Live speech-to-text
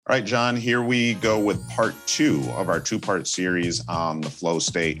Right, John, here we go with part 2 of our 2-part series on the flow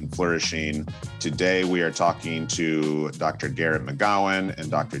state and flourishing. Today, we are talking to Dr. Garrett McGowan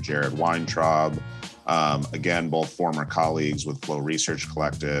and Dr. Jared Weintraub. Again, both former colleagues with Flow Research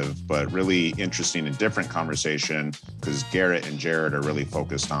Collective, but really interesting and different conversation because Garrett and Jared are really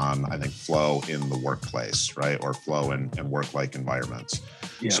focused on, I think, flow in the workplace, right? Or flow in work-like environments.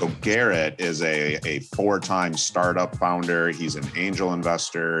 Yeah. So Garrett is a 4-time startup founder. He's an angel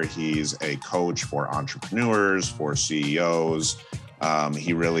investor. He's a coach for entrepreneurs, for CEOs.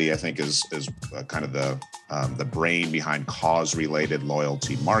 He really, I think, is kind of the brain behind cause-related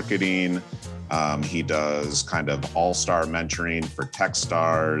loyalty marketing. He does kind of all-star mentoring for tech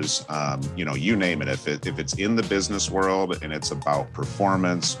stars, you name it. If it's in the business world and it's about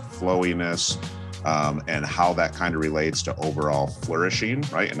performance, flowiness, and how that kind of relates to overall flourishing,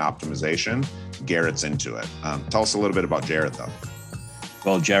 right, and optimization, Garrett's into it. Tell us a little bit about Jared, though.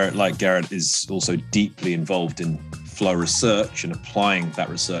 Well, Jared, like Garrett, is also deeply involved in flow research and applying that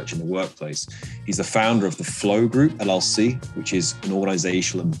research in the workplace. He's the founder of the Flow Group, LLC, which is an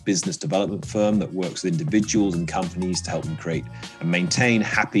organizational and business development firm that works with individuals and companies to help them create and maintain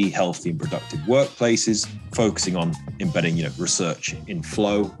happy, healthy, and productive workplaces, focusing on embedding, research in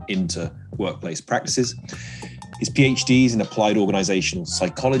flow into workplace practices. His PhD is in applied organizational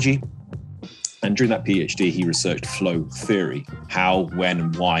psychology. And during that PhD, he researched flow theory, how, when,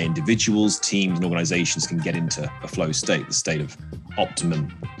 and why individuals, teams, and organizations can get into a flow state, the state of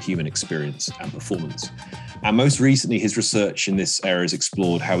optimum human experience and performance. And most recently, his research in this area has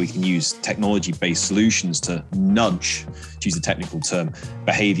explored how we can use technology-based solutions to nudge, to use the technical term,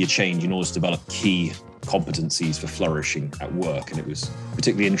 behavior change in order to develop key competencies for flourishing at work. And it was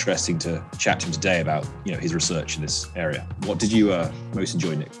particularly interesting to chat to him today about, his research in this area. What did you most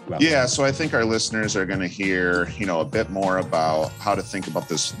enjoy, Nick? Yeah, so I think our listeners are going to hear, a bit more about how to think about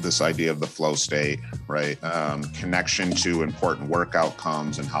this idea of the flow state, right? Connection to important work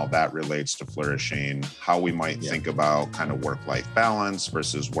outcomes and how that relates to flourishing, how we might think about kind of work-life balance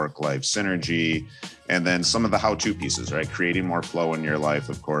versus work-life synergy, and then some of the how-to pieces, right? Creating more flow in your life,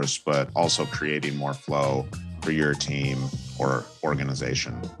 of course, but also creating more flow for your team or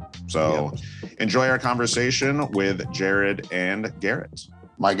organization. So enjoy our conversation with Jared and Garrett.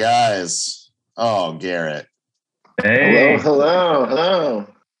 My guys. Oh, Garrett. Hey. Hello.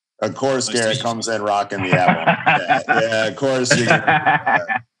 Of course, Garrett comes in rocking the apple. Yeah, of course.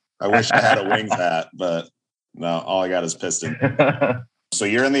 I wish I had a wings hat, but no, all I got is piston. So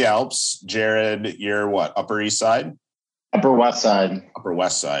you're in the Alps. Jared, you're what? Upper East Side? Upper West Side. Upper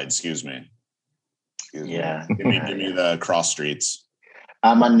West Side, excuse me. Give me the cross streets.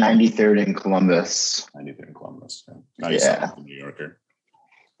 I'm on 93rd in Columbus. 93rd in Columbus. Now you sound like a New Yorker.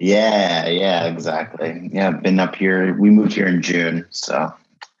 Yeah, exactly. Yeah, I've been up here. We moved here in June, so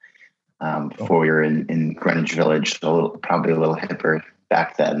before we were in Greenwich Village, probably a little hipper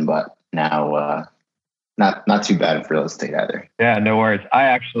back then, but now not too bad for real estate either. Yeah, no worries. I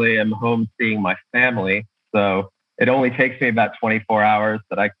actually am home seeing my family, so it only takes me about 24 hours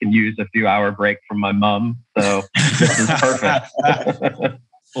that I can use a few hour break from my mom. So this is perfect.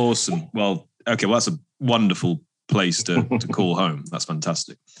 Awesome. Well, that's a wonderful place to call home. That's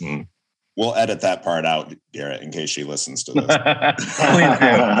fantastic. We'll edit that part out, Garrett, in case she listens to this.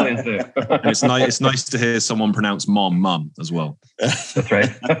 Please do. And it's nice to hear someone pronounce mum as well. That's right.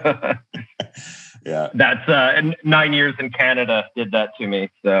 Yeah. That's 9 years in Canada did that to me.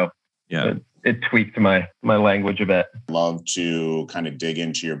 So yeah. It tweaked my language a bit. Love to kind of dig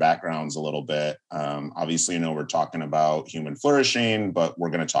into your backgrounds a little bit. Obviously, we're talking about human flourishing, but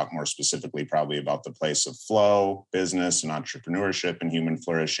we're going to talk more specifically probably about the place of flow, business, and entrepreneurship and human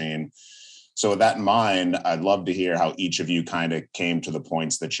flourishing. So with that in mind, I'd love to hear how each of you kind of came to the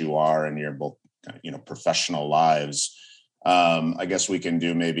points that you are in your both, professional lives. I guess we can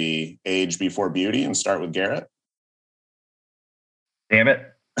do maybe age before beauty and start with Garrett. Damn it.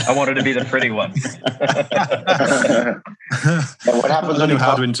 I wanted to be the pretty one. What happens when you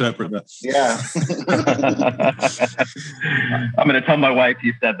how to interpret that? Yeah. I'm going to tell my wife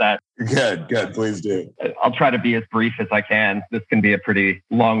you said that. Good. Please do. I'll try to be as brief as I can. This can be a pretty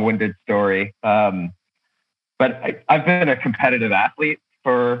long-winded story. But I've been a competitive athlete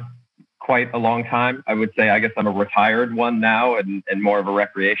for quite a long time. I would say, I guess I'm a retired one now and more of a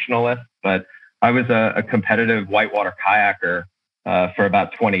recreationalist, but I was a competitive whitewater kayaker for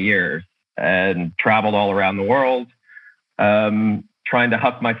about 20 years and traveled all around the world, trying to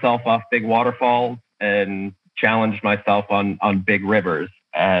huck myself off big waterfalls and challenged myself on big rivers.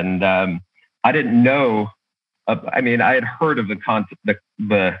 And I didn't know, I had heard of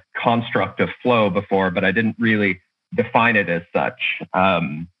the construct of flow before, but I didn't really define it as such.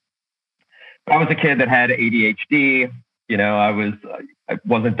 I was a kid that had ADHD. I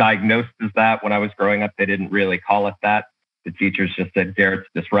wasn't diagnosed as that when I was growing up. They didn't really call it that. The teachers just said Garrett's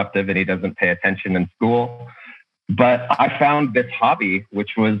disruptive and he doesn't pay attention in school. But I found this hobby,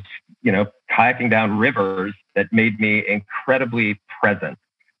 which was, kayaking down rivers, that made me incredibly present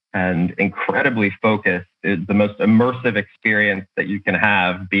and incredibly focused. Is the most immersive experience that you can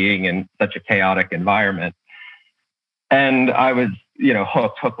have being in such a chaotic environment. And I was,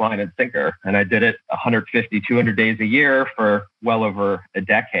 hooked, hook, line, and sinker. And I did it 150, 200 days a year for well over a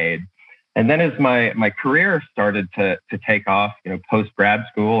decade. And then as my career started to take off, post grad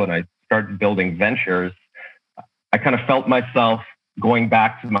school, and I started building ventures, I kind of felt myself going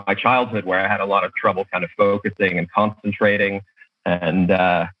back to my childhood where I had a lot of trouble kind of focusing and concentrating. And,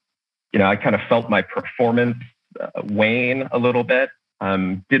 I kind of felt my performance wane a little bit.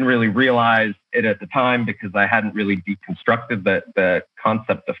 Didn't really realize it at the time because I hadn't really deconstructed the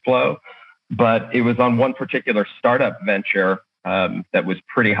concept of flow. But it was on one particular startup venture that was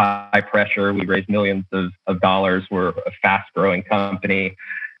pretty high pressure. We raised millions of dollars. We're a fast growing company.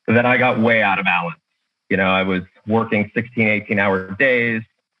 Then I got way out of balance. I was working 16, 18-hour days,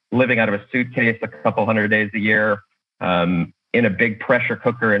 living out of a suitcase a couple hundred days a year, in a big pressure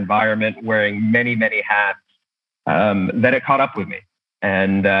cooker environment, wearing many, many hats. Then it caught up with me.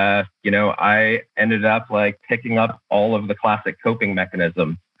 And, I ended up picking up all of the classic coping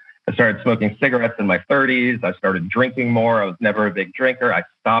mechanisms. I started smoking cigarettes in my 30s. I started drinking more. I was never a big drinker. I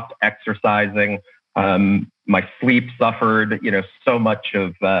stopped exercising. My sleep suffered, so much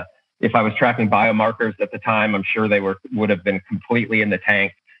of, if I was tracking biomarkers at the time, I'm sure they would have been completely in the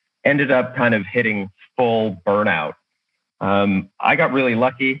tank. Ended up kind of hitting full burnout. I got really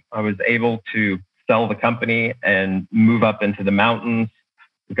lucky. I was able to sell the company and move up into the mountains,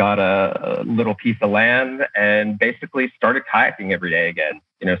 got a little piece of land, and basically started kayaking every day again,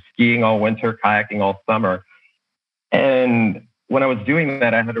 skiing all winter, kayaking all summer. And when I was doing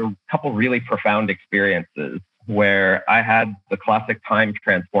that, I had a couple really profound experiences where I had the classic time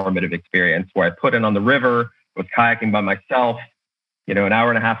transformative experience where I put in on the river, was kayaking by myself. An hour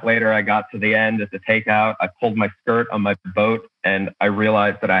and a half later, I got to the end at the takeout. I pulled my skirt on my boat and I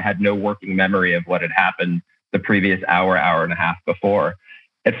realized that I had no working memory of what had happened the previous hour and a half before.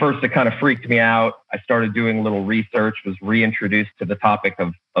 At first, it kind of freaked me out. I started doing a little research, was reintroduced to the topic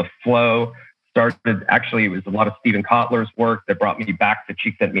of flow. It was a lot of Stephen Kotler's work that brought me back to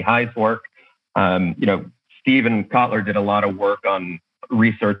Csikszentmihalyi's work. Stephen Kotler did a lot of work on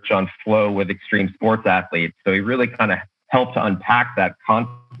research on flow with extreme sports athletes. So he really kind of helped to unpack that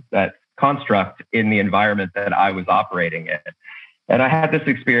construct in the environment that I was operating in. And I had this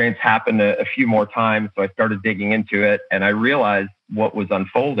experience happen a few more times. So I started digging into it and I realized what was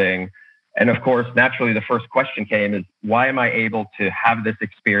unfolding. And of course, naturally, the first question came is, why am I able to have this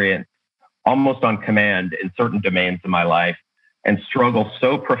experience almost on command in certain domains of my life and struggle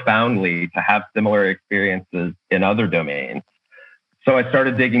so profoundly to have similar experiences in other domains? So I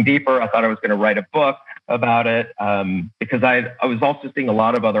started digging deeper. I thought I was going to write a book about it because I was also seeing a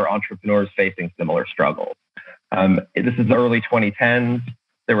lot of other entrepreneurs facing similar struggles. This is the early 2010s.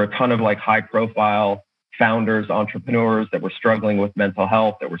 There were a ton of high profile founders, entrepreneurs that were struggling with mental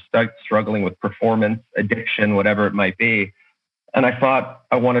health, that were struggling with performance, addiction, whatever it might be. And I thought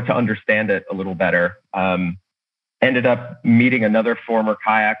I wanted to understand it a little better. Ended up meeting another former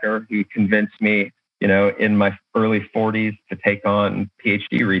kayaker who convinced me, in my early 40s to take on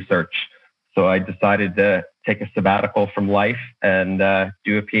PhD research. So I decided to take a sabbatical from life and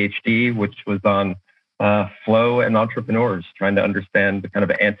do a PhD, which was on flow and entrepreneurs, trying to understand the kind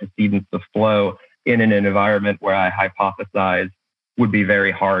of antecedents of flow in an environment where I hypothesized would be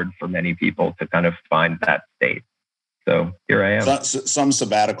very hard for many people to kind of find that state. So here I am. Some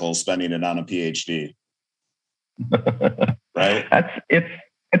sabbatical spending it on a PhD. Right?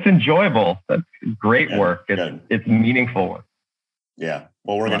 It's enjoyable. That's great work. It's meaningful work. Yeah.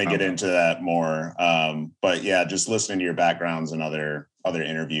 Well, we're going to get into that more. But yeah, just listening to your backgrounds and other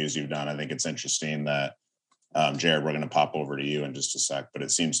interviews you've done, I think it's interesting that, Jared, we're going to pop over to you in just a sec, but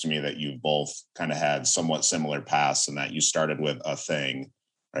it seems to me that you've both kind of had somewhat similar paths and that you started with a thing,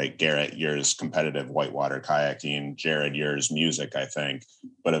 right? Garrett, yours competitive whitewater kayaking, Jared, yours music, I think,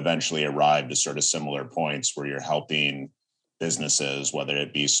 but eventually arrived to sort of similar points where you're helping businesses, whether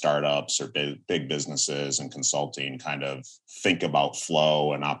it be startups or big businesses and consulting, kind of think about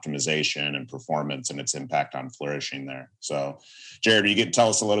flow and optimization and performance and its impact on flourishing there. So, Jared, you could tell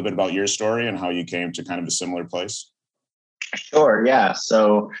us a little bit about your story and how you came to kind of a similar place? Sure. Yeah.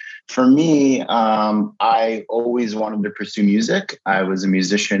 So for me, I always wanted to pursue music. I was a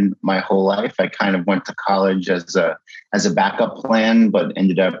musician my whole life. I kind of went to college as a backup plan, but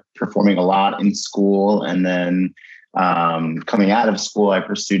ended up performing a lot in school. And then coming out of school, I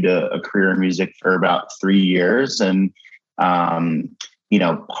pursued a career in music for about 3 years. And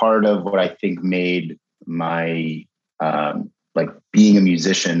part of what I think made my like being a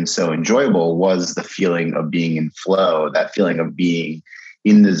musician so enjoyable was the feeling of being in flow, that feeling of being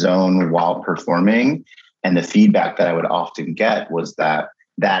in the zone while performing. And the feedback that I would often get was that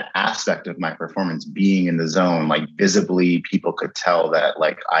aspect of my performance, being in the zone, like visibly people could tell that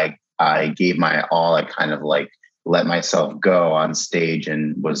like I gave my all. I kind of like let myself go on stage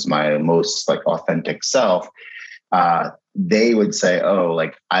and was my most like authentic self. They would say, "Oh,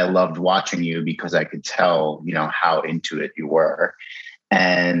 like I loved watching you because I could tell, how into it you were."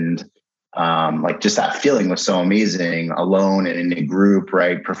 And like just that feeling was so amazing, alone and in a group,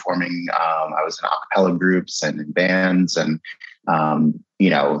 right? Performing, I was in a cappella groups and in bands, and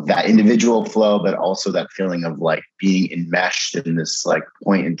that individual flow, but also that feeling of like being enmeshed in this like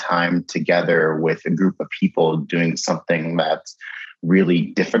point in time together with a group of people doing something that's really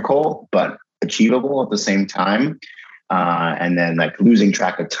difficult but achievable at the same time. And then like losing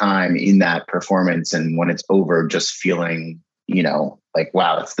track of time in that performance. And when it's over, just feeling, like,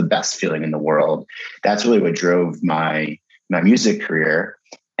 wow, it's the best feeling in the world. That's really what drove my music career.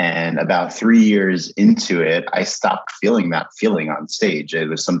 And about 3 years into it, I stopped feeling that feeling on stage. It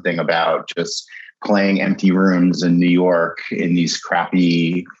was something about just playing empty rooms in New York in these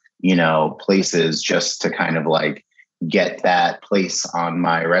crappy, places, just to kind of like get that place on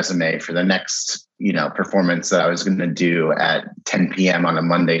my resume for the next performance that I was going to do at 10 p.m. on a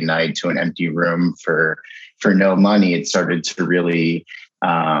Monday night to an empty room for no money. It started to really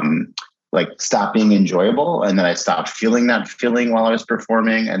like stop being enjoyable. And then I stopped feeling that feeling while I was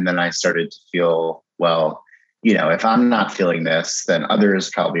performing. And then I started to feel, well, if I'm not feeling this, then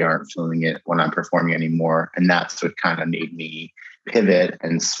others probably aren't feeling it when I'm performing anymore. And that's what kind of made me pivot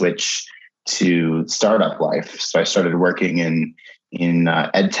and switch to startup life. So I started working in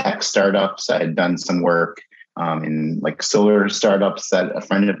ed tech startups. I had done some work in like solar startups that a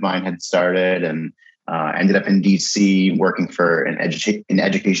friend of mine had started, and ended up in DC working for an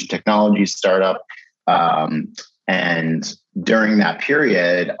education technology startup. And during that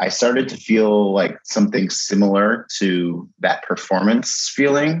period, I started to feel like something similar to that performance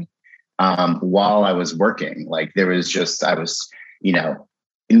feeling while I was working. Like I was,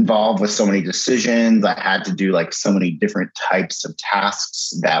 involved with so many decisions. I had to do like so many different types of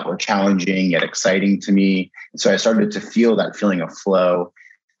tasks that were challenging yet exciting to me. So I started to feel that feeling of flow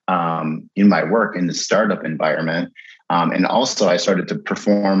in my work in the startup environment. And also I started to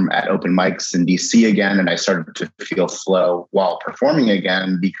perform at open mics in DC again. And I started to feel flow while performing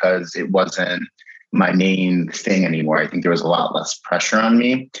again because it wasn't my main thing anymore. I think there was a lot less pressure on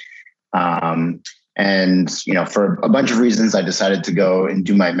me. And, for a bunch of reasons, I decided to go and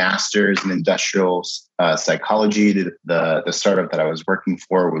do my master's in industrial psychology. The startup that I was working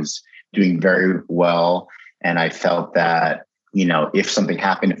for was doing very well. And I felt that, if something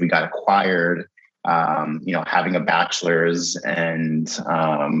happened, if we got acquired, having a bachelor's and,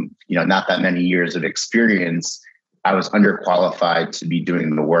 not that many years of experience, I was underqualified to be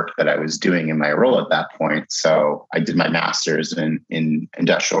doing the work that I was doing in my role at that point. So I did my master's in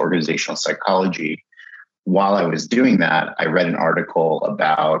industrial organizational psychology. While I was doing that, I read an article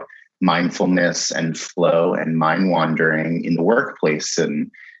about mindfulness and flow and mind wandering in the workplace. And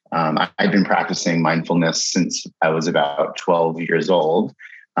I've been practicing mindfulness since I was about 12 years old.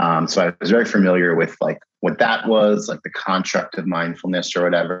 So I was very familiar with like what that was, like the construct of mindfulness or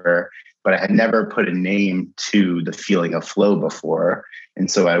whatever, but I had never put a name to the feeling of flow before.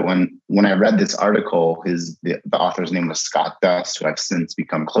 And so when I read this article, the author's name was Scott Dust, who I've since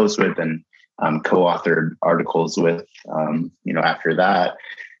become close with and co-authored articles with, after that,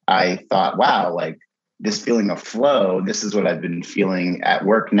 I thought, wow, like this feeling of flow, this is what I've been feeling at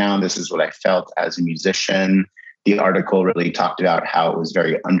work now. This is what I felt as a musician. The article really talked about how it was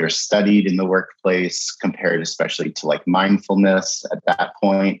very understudied in the workplace compared especially to like mindfulness at that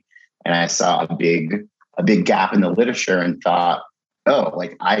point. And I saw a big gap in the literature and thought, oh,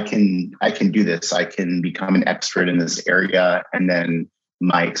 like I can do this. I can become an expert in this area. And then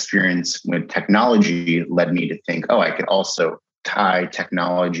my experience with technology led me to think, oh, I could also tie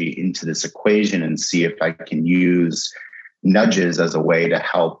technology into this equation and see if I can use nudges as a way to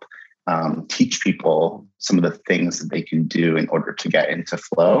help teach people some of the things that they can do in order to get into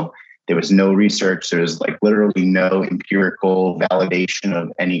flow. There was no research. There was like literally no empirical validation of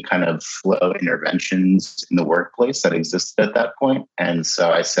any kind of flow interventions in the workplace that existed at that point. And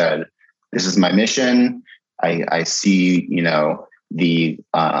so I said, this is my mission. I see, the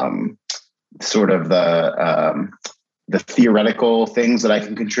sort of the theoretical things that I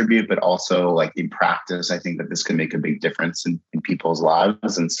can contribute, but also like in practice, I think that this can make a big difference in people's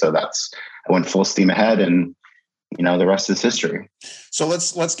lives. And so I went full steam ahead, and the rest is history. So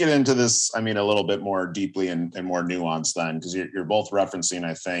let's get into this, a little bit more deeply and more nuanced then, because you're both referencing,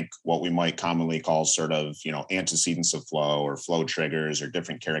 I think, what we might commonly call sort of, antecedents of flow or flow triggers or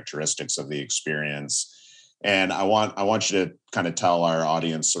different characteristics of the experience. And I want you to kind of tell our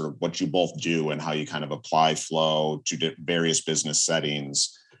audience sort of what you both do and how you kind of apply flow to various business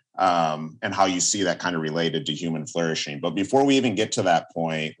settings, and how you see that kind of related to human flourishing. But before we even get to that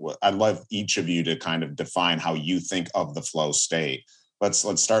point, I'd love each of you to kind of define how you think of the flow state. Let's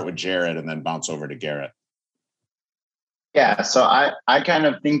start with Jared and then bounce over to Garrett. Yeah, so I kind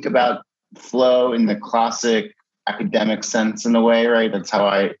of think about flow in the classic academic sense in a way, right? That's how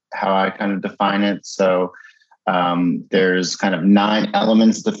I kind of define it. So there's kind of 9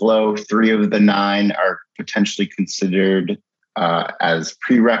 elements to flow. 3 of the 9 are potentially considered as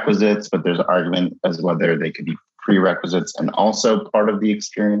prerequisites, but there's argument as whether they could be prerequisites and also part of the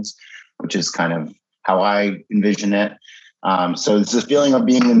experience, which is kind of how I envision it. So it's this feeling of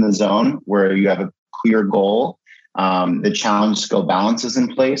being in the zone where you have a clear goal. The challenge skill balance is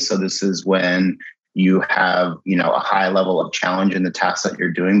in place. So this is when you have, a high level of challenge in the task that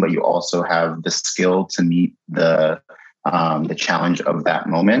you're doing, but you also have the skill to meet the challenge of that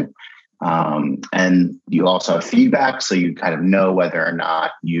moment. And you also have feedback, so you kind of know whether or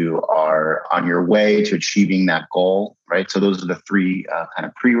not you are on your way to achieving that goal, right? So those are the 3 kind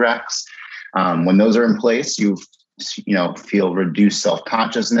of prereqs. When those are in place, you feel reduced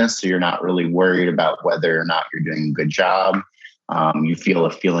self-consciousness, so you're not really worried about whether or not you're doing a good job. You feel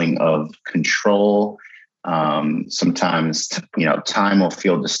a feeling of control. Sometimes, time will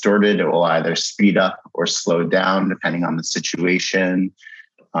feel distorted. It will either speed up or slow down depending on the situation.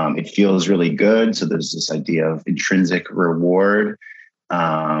 It feels really good. So there's this idea of intrinsic reward.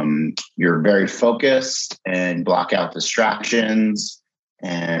 You're very focused and block out distractions.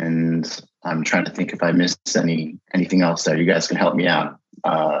 And I'm trying to think if I missed anything else there. You guys can help me out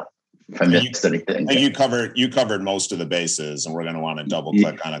if I missed anything. You covered most of the bases, and we're going to want to double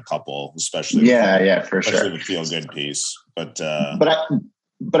click on a couple, especially for sure, the feel good piece.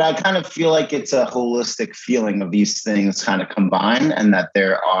 But I kind of feel like it's a holistic feeling of these things kind of combined, and that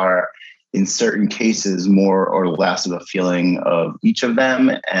there are, in certain cases, more or less of a feeling of each of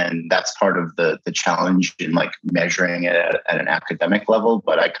them. And that's part of the challenge in like measuring it at an academic level.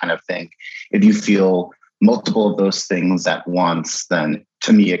 But I kind of think if you feel multiple of those things at once, then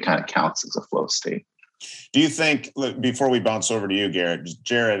to me, it kind of counts as a flow state. Do you think, before we bounce over to you,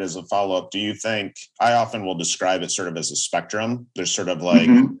 Jared, as a follow-up, do you think, I often will describe it sort of as a spectrum. There's sort of like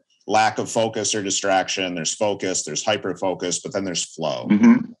lack of focus or distraction. There's focus, there's hyper-focus, but then there's flow,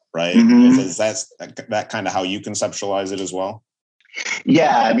 right? Is that kind of how you conceptualize it as well?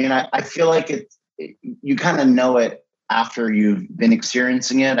 Yeah, I feel like you kind of know it after you've been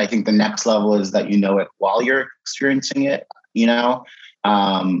experiencing it. I think the next level is that you know it while you're experiencing it,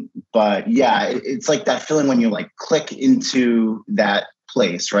 but yeah, it's like that feeling when you like click into that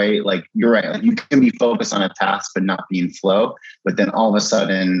place, right? Like you're right. Like you can be focused on a task, but not be in flow. But then all of a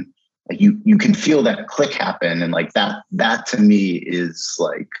sudden, like you can feel that click happen. And like that to me is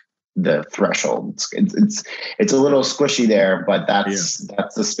like the threshold. It's a little squishy there, but that's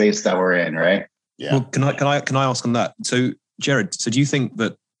the space that we're in, right? Yeah. Well, can I ask on that? So Jared, do you think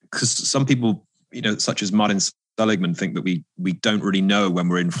that, because some people, such as Martin Seligman, think that we don't really know when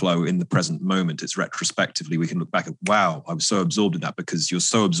we're in flow in the present moment. It's retrospectively we can look back at, wow, I was so absorbed in that, because you're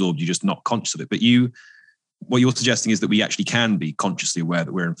so absorbed you're just not conscious of it. But what you're suggesting is that we actually can be consciously aware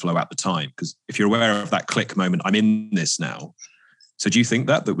that we're in flow at the time, because if you're aware of that click moment, I'm in this now. So do you think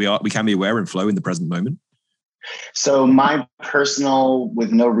that we can be aware in flow in the present moment? So my personal,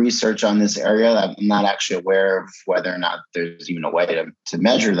 with no research on this area, I'm not actually aware of whether or not there's even a way to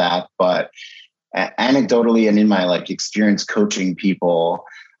measure that. But anecdotally and in my like experience coaching people,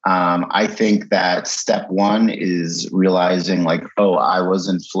 I think that step 1 is realizing like, oh, I was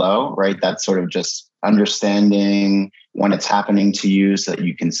in flow, right? That's sort of just understanding when it's happening to you so that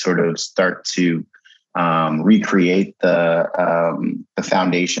you can sort of start to recreate the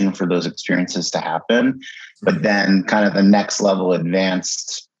foundation for those experiences to happen. But then kind of the next level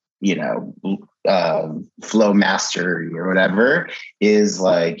advanced, flow mastery or whatever is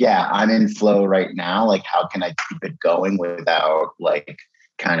like, yeah, I'm in flow right now. Like, how can I keep it going without like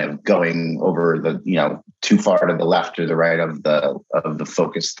kind of going over the, too far to the left or the right of the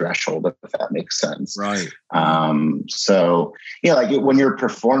focus threshold, if that makes sense. Right. So like when you're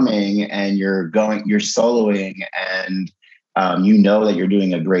performing and you're soloing and that you're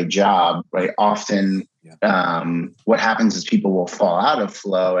doing a great job, right? Often what happens is people will fall out of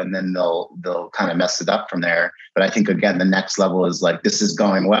flow and then they'll kind of mess it up from there. But I think, again, the next level is like, this is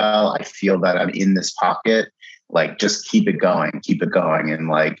going well. I feel that I'm in this pocket. Like, just keep it going and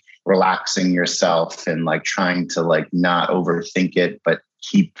like relaxing yourself and like trying to like not overthink it, but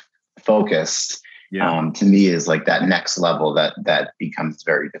keep focused. To me is like that next level that becomes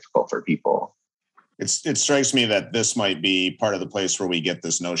very difficult for people. It strikes me that this might be part of the place where we get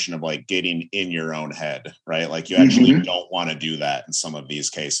this notion of like getting in your own head, right? Like you actually don't want to do that in some of these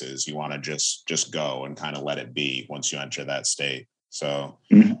cases. You want to just go and kind of let it be once you enter that state. So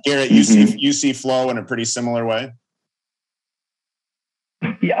Garrett, you see flow in a pretty similar way?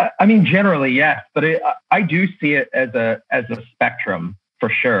 Yeah, I mean, generally, yes, but I do see it as a spectrum for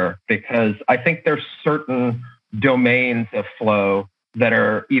sure, because I think there's certain domains of flow that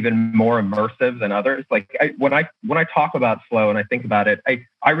are even more immersive than others. Like when I talk about flow and I think about it,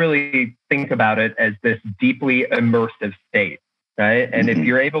 I really think about it as this deeply immersive state, right? And if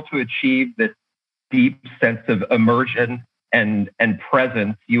you're able to achieve this deep sense of immersion and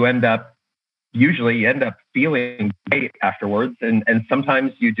presence, you end up feeling great afterwards. And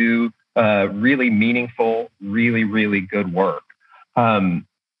sometimes you do really meaningful, really, really good work. I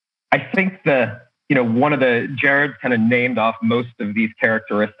think one of Jared kind of named off most of these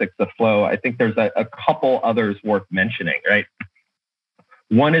characteristics of flow. I think there's a couple others worth mentioning, right?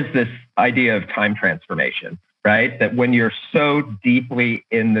 One is this idea of time transformation, right? That when you're so deeply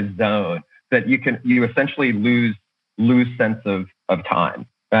in the zone that you essentially lose sense of time,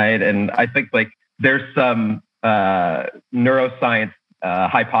 right? And I think like there's some neuroscience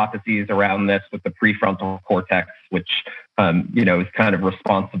hypotheses around this with the prefrontal cortex, which is kind of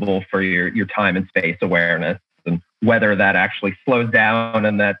responsible for your time and space awareness, and whether that actually slows down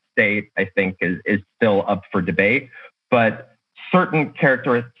in that state, I think is still up for debate. But certain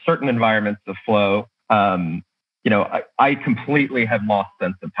environments of flow, I completely have lost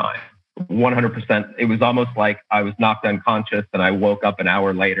sense of time. 100%. It was almost like I was knocked unconscious and I woke up an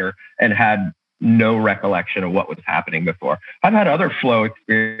hour later and had no recollection of what was happening before. I've had other flow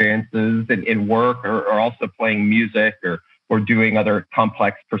experiences in work or also playing music or doing other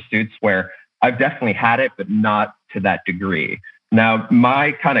complex pursuits where I've definitely had it, but not to that degree. Now,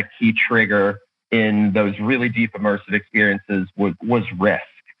 my kind of key trigger in those really deep immersive experiences was risk,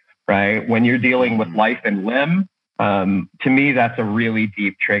 right? When you're dealing with life and limb, to me, that's a really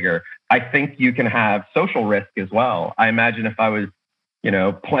deep trigger. I think you can have social risk as well. I imagine if I was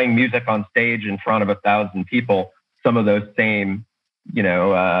playing music on stage in front of 1,000 people, some of those same,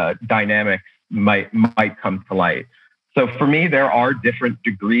 dynamics might come to light. So for me, there are different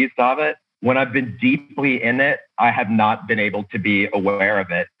degrees of it. When I've been deeply in it, I have not been able to be aware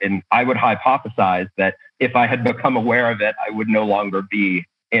of it. And I would hypothesize that if I had become aware of it, I would no longer be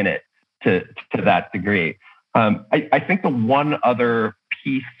in it to that degree. I think the one other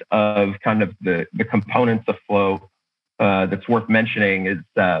piece of kind of the components of flow that's worth mentioning is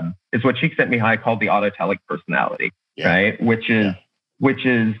what Csikszentmihalyi called the autotelic personality, right? Which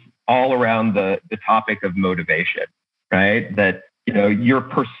is all around the topic of motivation, right? That you're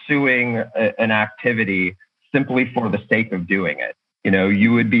pursuing an activity simply for the sake of doing it.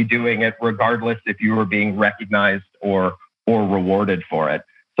 You would be doing it regardless if you were being recognized or rewarded for it.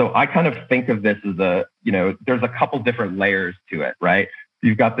 So I kind of think of this as there's a couple different layers to it, right?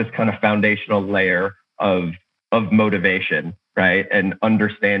 You've got this kind of foundational layer of motivation, right? And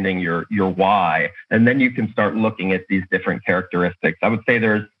understanding your why. And then you can start looking at these different characteristics. I would say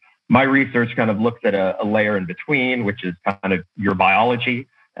my research kind of looks at a layer in between, which is kind of your biology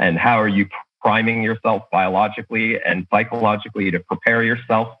and how are you priming yourself biologically and psychologically to prepare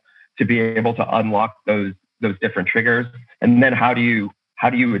yourself to be able to unlock those different triggers. And then how do you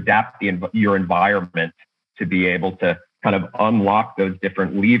adapt your environment to be able to kind of unlock those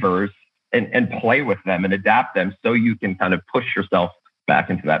different levers and play with them and adapt them so you can kind of push yourself back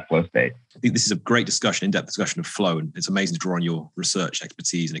into that flow state. I think this is a great discussion, in-depth discussion of flow, and it's amazing to draw on your research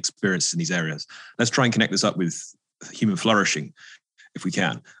expertise and experiences in these areas. Let's try and connect this up with human flourishing, if we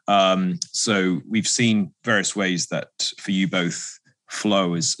can. So we've seen various ways that for you both,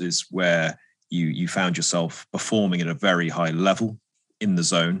 flow is where you found yourself performing at a very high level in the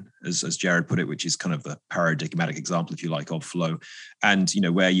zone, as Jared put it, which is kind of the paradigmatic example, if you like, of flow, and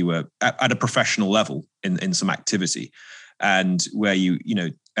where you were at a professional level in some activity, and where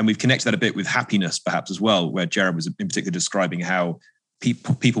and we've connected that a bit with happiness perhaps as well, where Jared was in particular describing how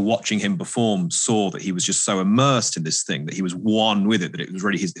people watching him perform saw that he was just so immersed in this thing, that he was one with it, that it was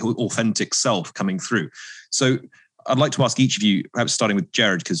really his authentic self coming through. So I'd like to ask each of you, perhaps starting with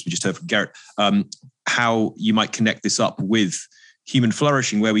Jared, because we just heard from Garrett, how you might connect this up with human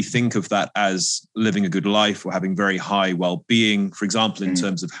flourishing, where we think of that as living a good life or having very high well-being, for example, in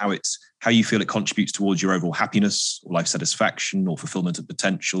terms of how you feel it contributes towards your overall happiness or life satisfaction or fulfillment of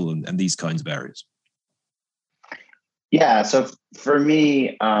potential and these kinds of areas. Yeah. So for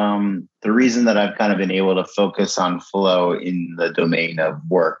me, the reason that I've kind of been able to focus on flow in the domain of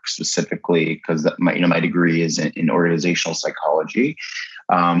work specifically, because my degree is in organizational psychology,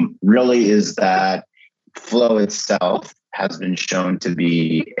 really is that flow itself has been shown to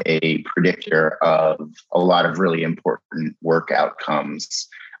be a predictor of a lot of really important work outcomes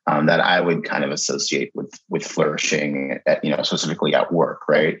that I would kind of associate with flourishing, specifically at work,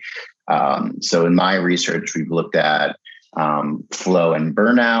 right? So in my research, we've looked at flow and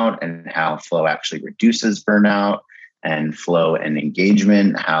burnout and how flow actually reduces burnout, and flow and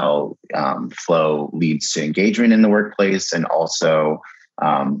engagement, how flow leads to engagement in the workplace, and also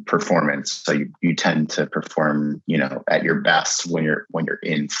performance. So you tend to perform, at your best when you're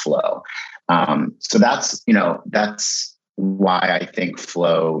in flow. So that's why I think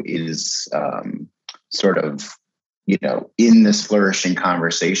flow is sort of, in this flourishing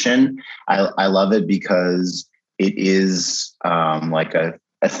conversation. I love it because it is like a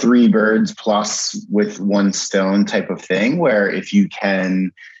three birds plus with one stone type of thing, where if you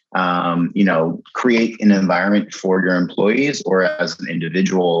can, create an environment for your employees, or as an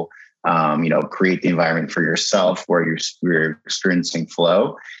individual, create the environment for yourself where you're experiencing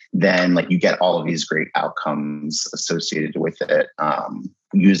flow, then like you get all of these great outcomes associated with it,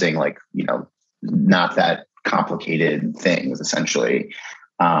 using not that complicated things essentially.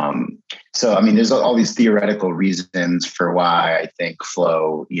 So, I mean, there's all these theoretical reasons for why I think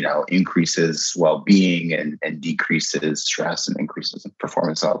flow, increases well-being and decreases stress and increases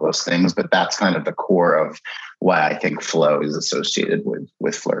performance, all those things. But that's kind of the core of why I think flow is associated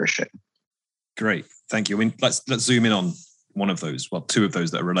with flourishing. Great. Thank you. I mean, let's zoom in on one of those, well, two of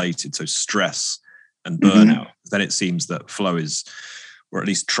those that are related. So stress and burnout. Then it seems that flow is, or at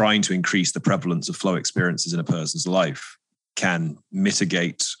least trying to increase the prevalence of flow experiences in a person's life, can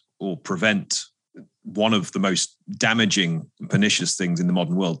mitigate or prevent one of the most damaging and pernicious things in the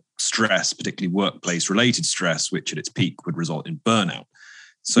modern world, stress, particularly workplace-related stress, which at its peak would result in burnout.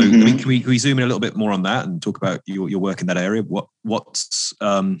 So, I mean, can we zoom in a little bit more on that and talk about your work in that area? What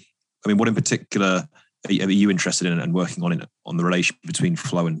in particular are you interested in and working on the relation between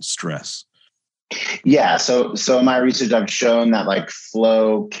flow and stress? Yeah. So in my research, I've shown that like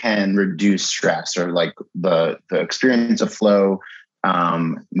flow can reduce stress, or like the experience of flow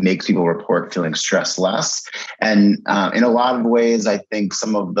makes people report feeling stressed less. And in a lot of ways, I think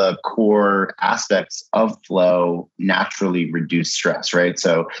some of the core aspects of flow naturally reduce stress, right?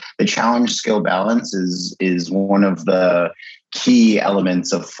 So the challenge skill balance is one of the key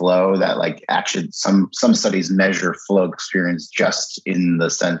elements of flow that like actually some studies measure flow experience just in the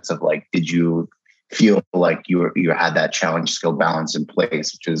sense of like, did you feel like you had that challenge skill balance in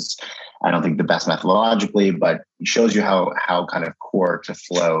place, which is, I don't think the best methodologically, but it shows you how kind of core to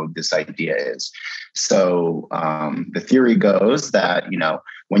flow this idea is. So the theory goes that,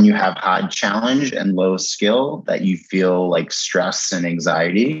 when you have high challenge and low skill, that you feel like stress and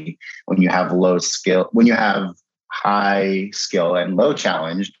anxiety. When you have high skill and low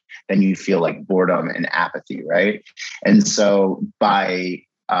challenge, then you feel like boredom and apathy, right? And so by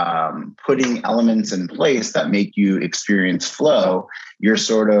putting elements in place that make you experience flow, you're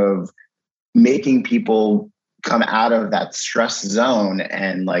sort of making people come out of that stress zone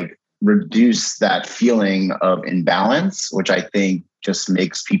and like reduce that feeling of imbalance, which I think just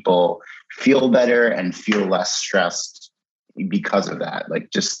makes people feel better and feel less stressed because of that.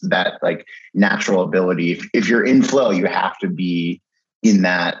 Like just that like natural ability. If you're in flow, you have to be in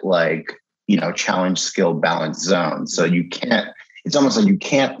that like, challenge skill balance zone. So it's almost like you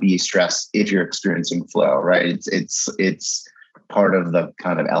can't be stressed if you're experiencing flow, right? It's part of the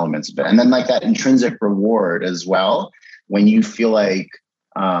kind of elements of it. And then like that intrinsic reward as well, when you feel like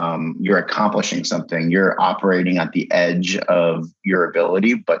you're accomplishing something, you're operating at the edge of your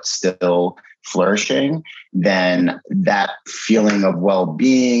ability, but still flourishing, then that feeling of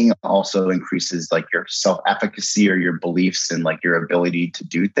well-being also increases like your self-efficacy or your beliefs in like your ability to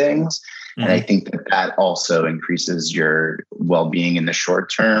do things. Mm-hmm. And I think that also increases your well-being in the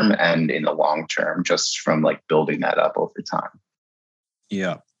short term and in the long term, just from like building that up over time.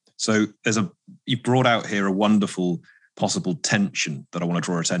 Yeah. So you brought out here a wonderful possible tension that I want to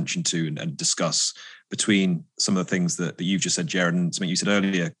draw attention to and discuss between some of the things that you've just said, Jared, and something you said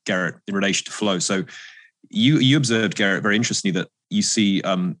earlier, Garrett, in relation to flow. So you observed, Garrett, very interestingly, that you see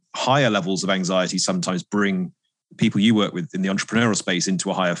higher levels of anxiety sometimes bring people you work with in the entrepreneurial space into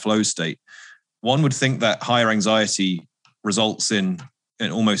a higher flow state. One would think that higher anxiety results in,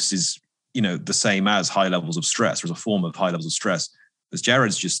 and almost is, the same as high levels of stress, or as a form of high levels of stress. As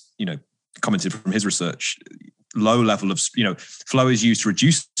Jared's just, commented from his research, low level of, flow is used to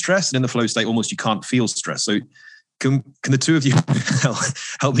reduce stress, and in the flow state, almost you can't feel stress. So can the two of you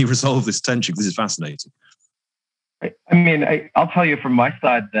help me resolve this tension? Because this is fascinating. I mean, I'll tell you from my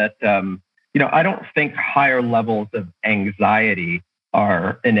side that, I don't think higher levels of anxiety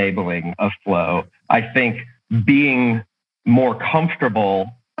are enabling of flow. I think being more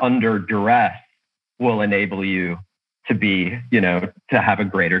comfortable under duress will enable you to be, to have a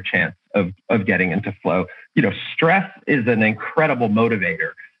greater chance of getting into flow. Stress is an incredible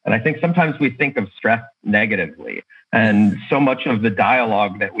motivator. And I think sometimes we think of stress negatively. And so much of the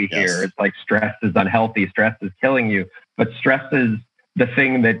dialogue that we hear, it's like stress is unhealthy, stress is killing you. But stress is the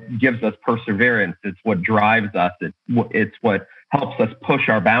thing that gives us perseverance. It's what drives us. It's what helps us push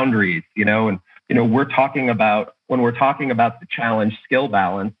our boundaries, and, when we're talking about the challenge skill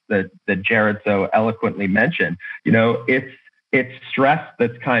balance that Jared so eloquently mentioned, it's stress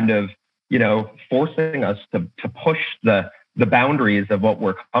that's kind of, forcing us to push the boundaries of what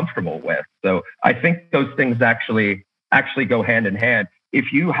we're comfortable with. So I think those things actually go hand in hand.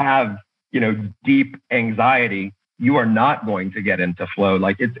 If you have, deep anxiety, you are not going to get into flow.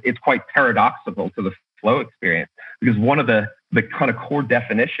 Like it's quite paradoxical to the flow experience, because one of the kind of core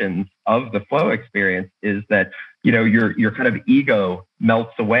definitions of the flow experience is that, your kind of ego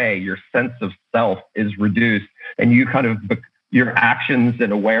melts away, your sense of self is reduced, and you kind of, your actions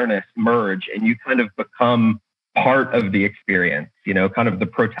and awareness merge, and you kind of become part of the experience, kind of the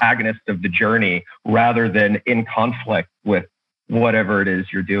protagonist of the journey, rather than in conflict with whatever it is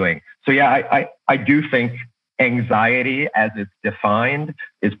you're doing. So yeah, I do think anxiety as it's defined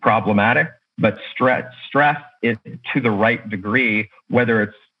is problematic, but stress is, to the right degree, whether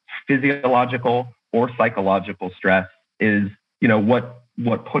it's physiological or psychological stress, is,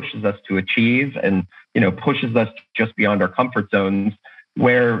 what pushes us to achieve and, pushes us just beyond our comfort zones,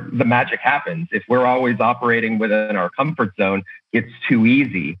 where the magic happens. If we're always operating within our comfort zone, it's too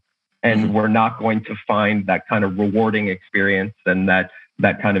easy, and we're not going to find that kind of rewarding experience and that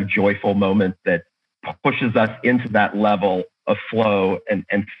kind of joyful moment that pushes us into that level of flow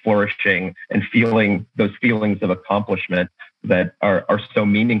and flourishing and feeling those feelings of accomplishment that are so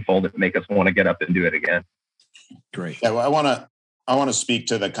meaningful, that make us want to get up and do it again. Great. Yeah, well, I want to speak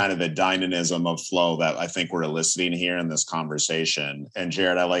to the kind of the dynamism of flow that I think we're eliciting here in this conversation. And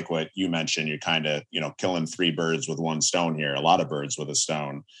Jared, I like what you mentioned. You're kind of, killing three birds with one stone here, a lot of birds with a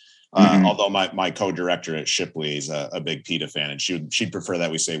stone. Although my co-director at Shipley is a big PETA fan, and she'd prefer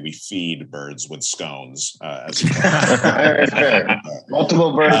that we say we feed birds with scones.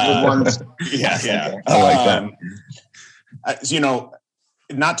 Multiple birds with one stone. Yeah. Okay. I like that.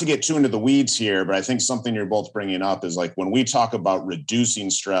 Not to get too into the weeds here, but I think something you're both bringing up is like, when we talk about reducing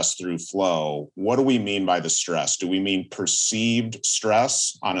stress through flow, what do we mean by the stress? Do we mean perceived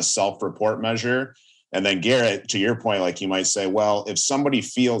stress on a self-report measure? And then Garrett, to your point, like you might say, well, if somebody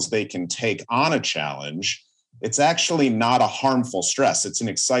feels they can take on a challenge, it's actually not a harmful stress. It's an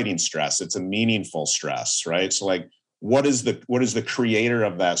exciting stress. It's a meaningful stress, right? So like, what is the creator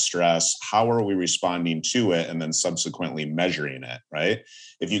of that stress? How are we responding to it? And then subsequently measuring it, right?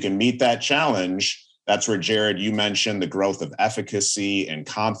 If you can meet that challenge, that's where, Jared, you mentioned the growth of efficacy and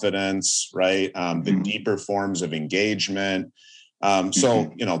confidence, right? The deeper forms of engagement.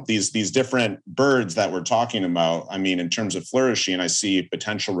 So, these different birds that we're talking about, I mean, in terms of flourishing, I see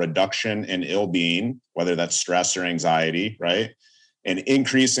potential reduction in ill-being, whether that's stress or anxiety, right? An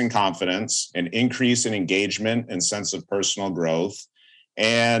increase in confidence, an increase in engagement and sense of personal growth,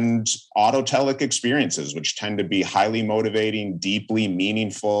 and autotelic experiences, which tend to be highly motivating, deeply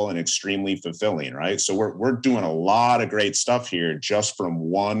meaningful, and extremely fulfilling, right? So we're doing a lot of great stuff here just from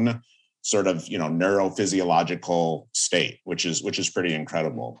one sort of, neurophysiological state, which is pretty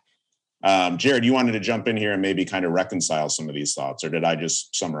incredible. Jared, you wanted to jump in here and maybe kind of reconcile some of these thoughts, or did I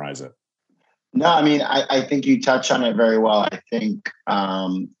just summarize it? No, I mean, I think you touch on it very well. I think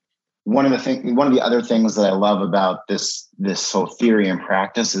one of the other things that I love about this whole theory and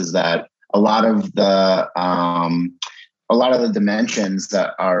practice is that a lot of the dimensions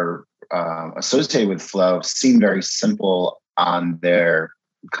that are associated with flow seem very simple on their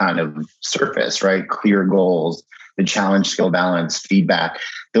kind of surface, right? Clear goals, the challenge skill balance, feedback.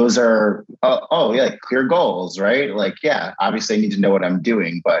 those are, yeah, clear goals, right? Like, yeah, obviously I need to know what I'm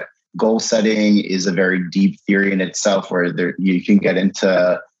doing, but goal setting is a very deep theory in itself where you can get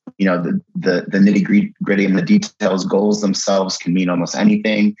into, the nitty gritty and the details. Goals themselves can mean almost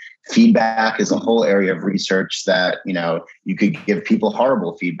anything. Feedback is a whole area of research that, you could give people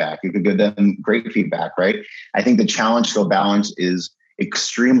horrible feedback. You could give them great feedback, right? I think the challenge skill balance is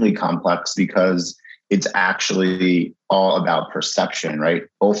extremely complex because it's actually all about perception, right?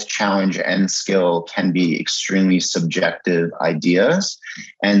 Both challenge and skill can be extremely subjective ideas.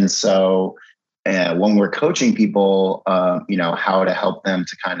 And so when we're coaching people, how to help them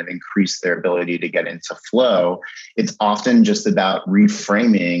to kind of increase their ability to get into flow, it's often just about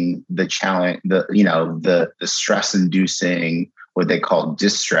reframing the challenge, the stress inducing, what they call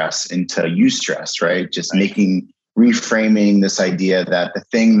distress, into eustress, right? Just reframing this idea that the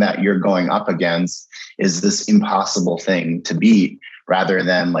thing that you're going up against is this impossible thing to beat, rather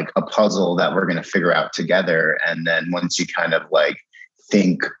than like a puzzle that we're going to figure out together. And then once you kind of like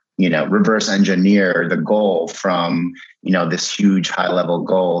think, reverse engineer the goal from, this huge high level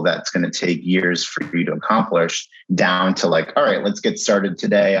goal that's going to take years for you to accomplish, down to like, all right, let's get started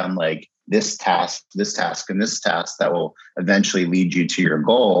today on like this task, and this task that will eventually lead you to your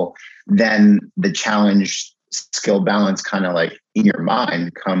goal. Then the challenge skill balance kind of like in your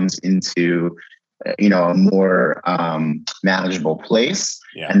mind comes into, a more manageable place.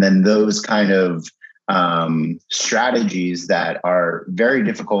 Yeah. And then those kind of strategies that are very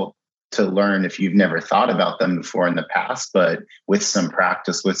difficult to learn if you've never thought about them before in the past, but with some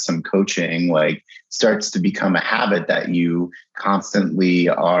practice, with some coaching, like starts to become a habit that you constantly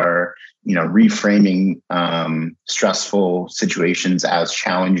are, reframing stressful situations as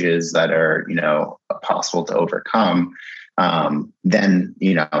challenges that are, possible to overcome. Then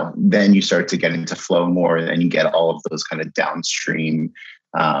you start to get into flow more, and you get all of those kind of downstream,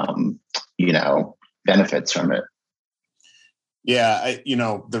 benefits from it. Yeah,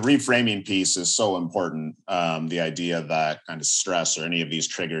 the reframing piece is so important. The idea that kind of stress or any of these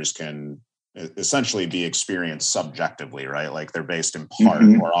triggers can essentially be experienced subjectively, right? Like they're based in part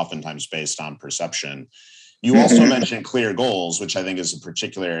or oftentimes based on perception. You also mentioned clear goals, which I think is a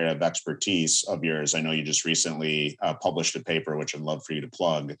particular area of expertise of yours. I know you just recently published a paper, which I'd love for you to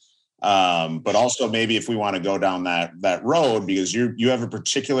plug. But also maybe if we want to go down that road, because you have a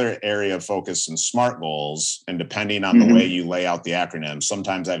particular area of focus in SMART goals, and depending on the way you lay out the acronym,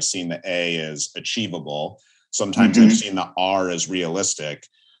 sometimes I've seen the A as achievable, sometimes I've seen the R as realistic.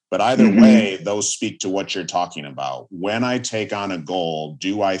 But either way, those speak to what you're talking about. When I take on a goal,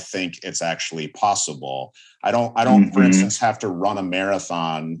 do I think it's actually possible? I don't, for instance, have to run a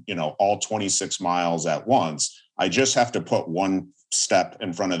marathon, all 26 miles at once. I just have to put one step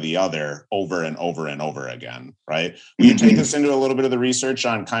in front of the other over and over and over again, right? Will you take us into a little bit of the research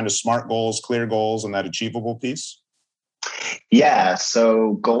on kind of SMART goals, clear goals, and that achievable piece? Yeah,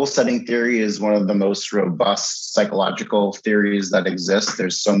 so goal setting theory is one of the most robust psychological theories that exist.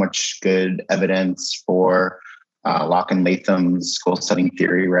 There's so much good evidence for Locke and Latham's goal setting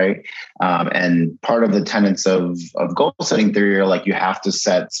theory, right? And part of the tenets of goal setting theory are like you have to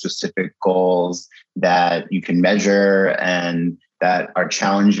set specific goals that you can measure and that are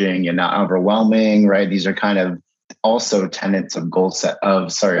challenging and not overwhelming, right? These are kind of also tenets of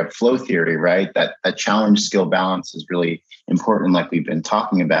flow theory, right? That challenge skill balance is really important, like we've been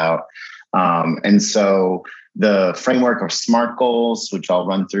talking about. And so the framework of SMART goals, which I'll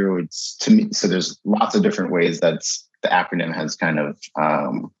run through, so there's lots of different ways that the acronym has kind of,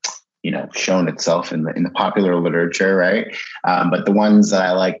 shown itself in the popular literature, right? But the ones that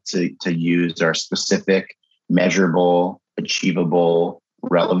I like to use are specific, measurable, achievable,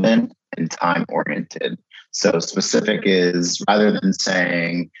 relevant, and time-oriented. So specific is, rather than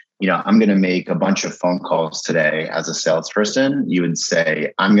saying, I'm going to make a bunch of phone calls today as a salesperson, you would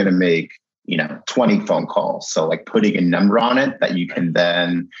say, I'm going to make, 20 phone calls. So like putting a number on it that you can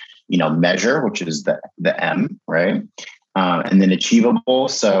then, measure, which is the M, right? And then achievable.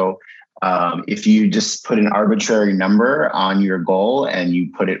 So if you just put an arbitrary number on your goal and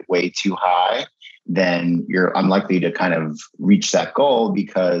you put it way too high, then you're unlikely to kind of reach that goal,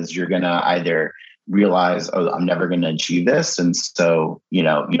 because you're going to either realize, I'm never going to achieve this. And so, you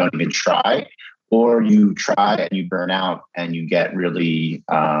don't even try, or you try and you burn out and you get really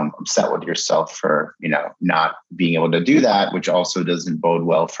upset with yourself for, not being able to do that, which also doesn't bode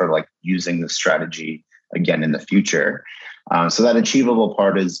well for like using the strategy again in the future. So that achievable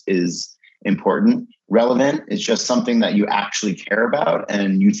part is important. Relevant is just something that you actually care about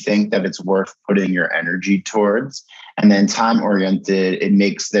and you think that it's worth putting your energy towards. And then time oriented, it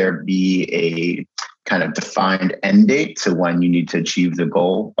makes there be kind of defined end date to when you need to achieve the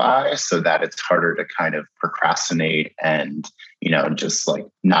goal by, so that it's harder to kind of procrastinate and, just like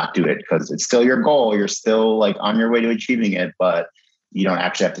not do it, because it's still your goal. You're still like on your way to achieving it, but you don't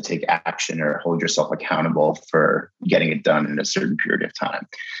actually have to take action or hold yourself accountable for getting it done in a certain period of time.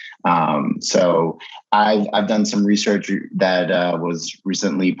 So I've done some research that was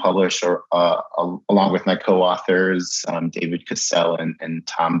recently published along with my co-authors, David Cassell and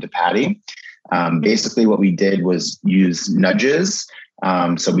Tom DePatie. Basically, what we did was use nudges.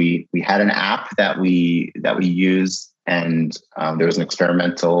 So we had an app that we used, and there was an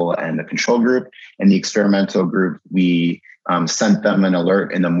experimental and a control group. In the experimental group, we sent them an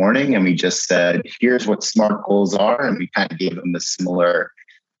alert in the morning, and we just said, "Here's what SMART goals are," and we kind of gave them the similar.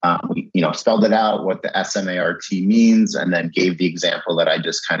 We spelled it out what the SMART means, and then gave the example that I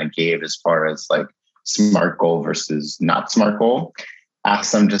just kind of gave as far as like SMART goal versus not SMART goal.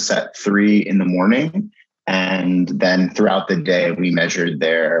 Asked them to set 3 in the morning, and then throughout the day we measured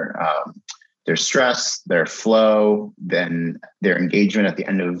their stress, their flow, then their engagement at the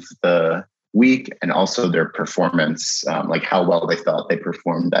end of the week, and also their performance, like how well they felt they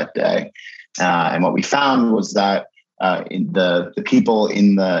performed that day. And what we found was that the people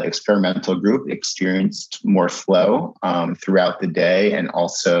in the experimental group experienced more flow throughout the day, and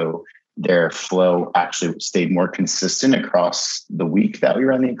also their flow actually stayed more consistent across the week that we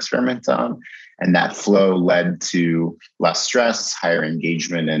ran the experiment on. And that flow led to less stress, higher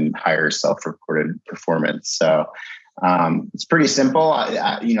engagement, and higher self-reported performance. So it's pretty simple.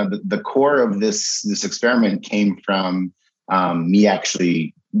 The core of this experiment came from me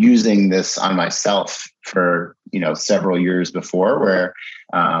actually using this on myself for several years before, where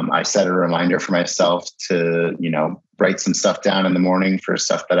I set a reminder for myself to write some stuff down in the morning for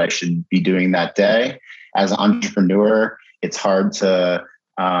stuff that I should be doing that day. As an entrepreneur, it's hard to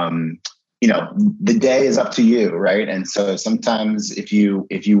the day is up to you, right? And so sometimes if you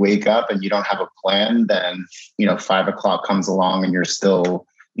wake up and you don't have a plan, then 5 o'clock comes along and you're still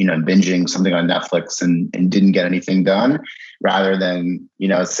binging something on Netflix and didn't get anything done, rather than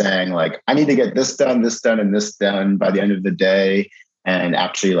saying like, I need to get this done, and this done by the end of the day, and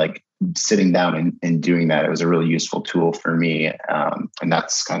actually like sitting down and doing that. It was a really useful tool for me, and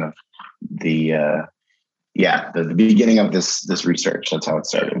that's kind of the beginning of this research. That's how it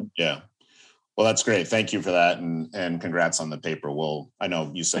started. Yeah. Well, that's great. Thank you for that, and congrats on the paper. I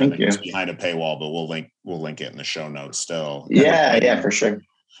know you said it's behind a paywall, but we'll link it in the show notes still. Yeah, for sure.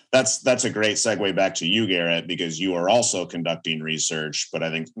 That's a great segue back to you, Garrett, because you are also conducting research, but I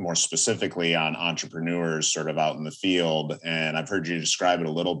think more specifically on entrepreneurs sort of out in the field. And I've heard you describe it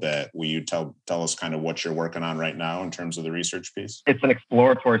a little bit. Will you tell us kind of what you're working on right now in terms of the research piece? It's an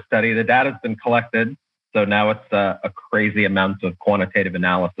exploratory study. The data's been collected, so now it's a crazy amount of quantitative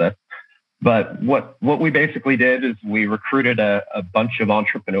analysis. But what we basically did is we recruited a bunch of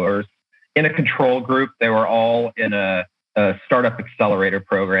entrepreneurs in a control group. They were all in a startup accelerator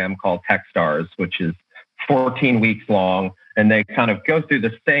program called Techstars, which is 14 weeks long. And they kind of go through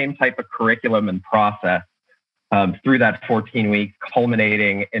the same type of curriculum and process through that 14 weeks,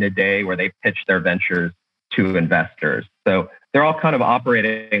 culminating in a day where they pitch their ventures to investors. So they're all kind of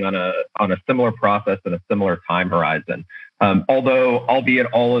operating on a similar process and a similar time horizon. Albeit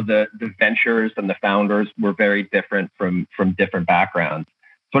all of the ventures and the founders were very different from different backgrounds.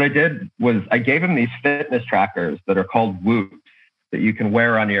 So what I did was I gave them these fitness trackers that are called Whoops that you can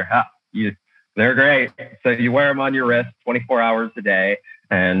wear on your house. They're great. So you wear them on your wrist 24 hours a day,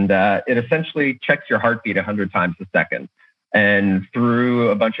 and it essentially checks your heartbeat 100 times a second. And through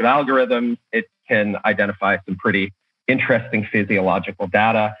a bunch of algorithms, it can identify some pretty interesting physiological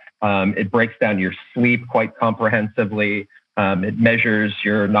data. It breaks down your sleep quite comprehensively. It measures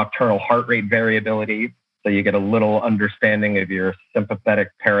your nocturnal heart rate variability, so you get a little understanding of your sympathetic,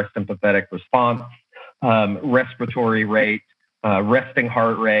 parasympathetic response, respiratory rate, resting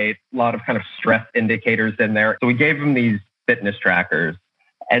heart rate, a lot of kind of stress indicators in there. So we gave them these fitness trackers,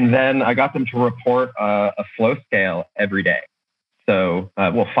 and then I got them to report a flow scale every day. So,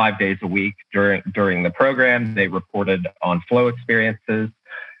 5 days a week during the program, they reported on flow experiences.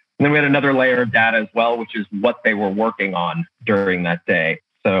 And then we had another layer of data as well, which is what they were working on during that day.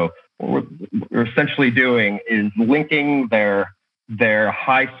 So what we're essentially doing is linking their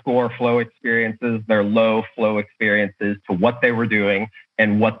high score flow experiences, their low flow experiences to what they were doing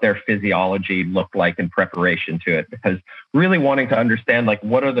and what their physiology looked like in preparation to it. Because really wanting to understand, like,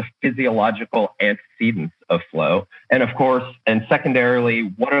 what are the physiological antecedents of flow? And of course, and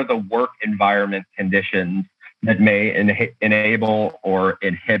secondarily, what are the work environment conditions that may enable or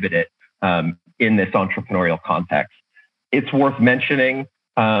inhibit it in this entrepreneurial context? It's worth mentioning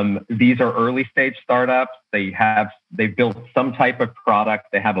These are early stage startups. They've built some type of product.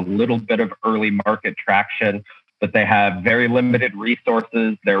 They have a little bit of early market traction, but they have very limited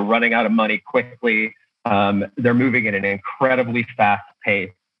resources. They're running out of money quickly. They're moving at an incredibly fast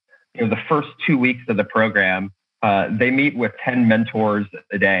pace. The first 2 weeks of the program, they meet with 10 mentors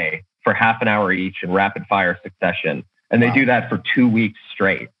a day for half an hour each in rapid fire succession. And they do that for 2 weeks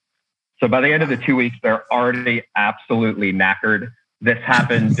straight. So by the end of the 2 weeks, they're already absolutely knackered. This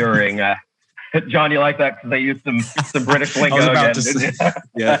happened during, John, you like that? Because they used some British lingo again.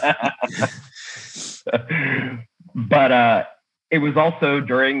 Yeah. But it was also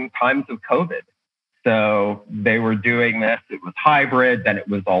during times of COVID. So they were doing this. It was hybrid. Then it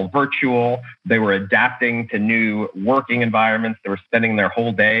was all virtual. They were adapting to new working environments. They were spending their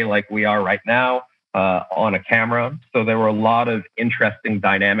whole day like we are right now on a camera. So there were a lot of interesting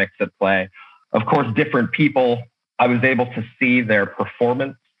dynamics at play. Of course, different people, I was able to see their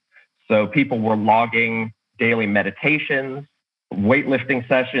performance. So people were logging daily meditations, weightlifting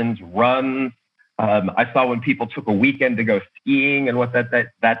sessions, runs. I saw when people took a weekend to go skiing and what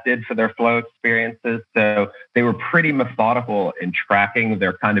that did for their flow experiences. So they were pretty methodical in tracking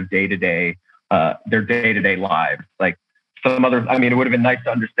their kind of day-to-day lives. Like some other, I mean, it would have been nice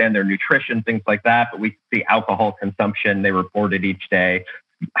to understand their nutrition, things like that, but we see alcohol consumption. They reported each day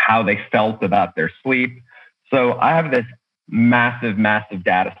how they felt about their sleep. So I have this massive, massive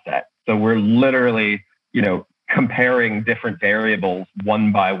data set. So we're literally, comparing different variables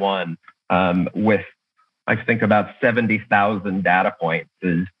one by one. With, I think, about 70,000 data points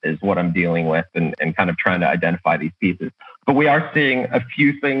is what I'm dealing with and kind of trying to identify these pieces. But we are seeing a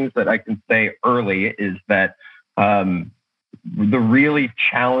few things that I can say early is that the really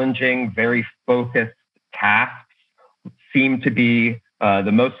challenging, very focused tasks seem to be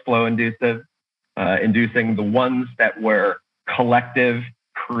the most flow inducing. The ones that were collective,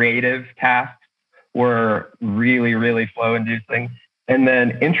 creative tasks were really, really flow inducing. And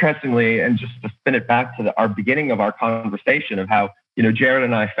then interestingly, and just to spin it back to our beginning of our conversation of how, Jared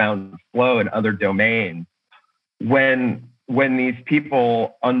and I found flow in other domains, when these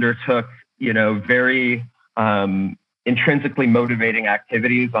people undertook, very intrinsically motivating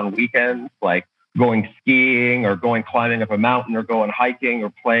activities on weekends, like going skiing or going climbing up a mountain or going hiking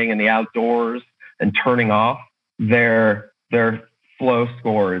or playing in the outdoors and turning off, their flow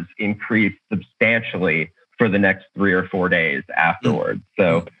scores increased substantially for the next 3 or 4 days afterwards.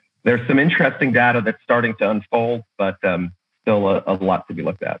 So there's some interesting data that's starting to unfold, but still a lot to be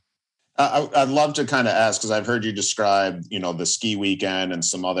looked at. I'd love to kind of ask, because I've heard you describe, the ski weekend and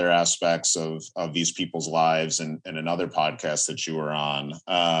some other aspects of these people's lives and another podcast that you were on.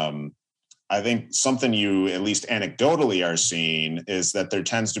 I think something you, at least anecdotally, are seeing is that there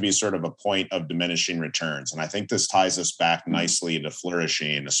tends to be sort of a point of diminishing returns. And I think this ties us back nicely to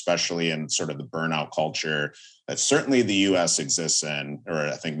flourishing, especially in sort of the burnout culture that certainly the US exists in, or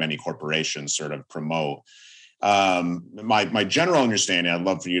I think many corporations sort of promote. My general understanding, I'd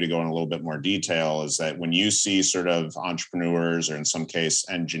love for you to go in a little bit more detail, is that when you see sort of entrepreneurs, or in some case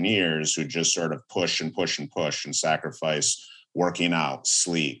engineers, who just sort of push and push and push and sacrifice working out,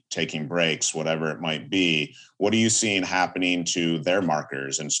 sleep, taking breaks, whatever it might be, what are you seeing happening to their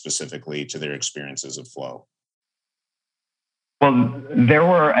markers and specifically to their experiences of flow? Well, there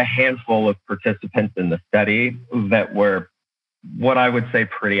were a handful of participants in the study that were what I would say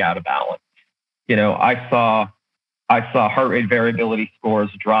pretty out of balance. I saw heart rate variability scores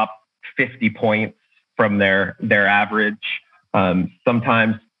drop 50 points from their average.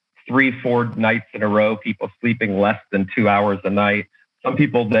 Sometimes 3-4 nights in a row, people sleeping less than 2 hours a night. Some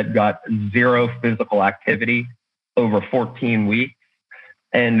people that got zero physical activity over 14 weeks,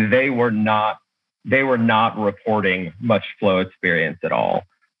 and they were not reporting much flow experience at all.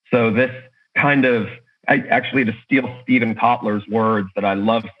 So this kind of, actually, to steal Stephen Kotler's words that I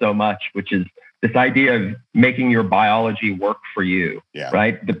love so much, which is this idea of making your biology work for you,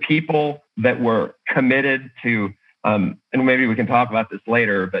 right? The people that were committed to, and maybe we can talk about this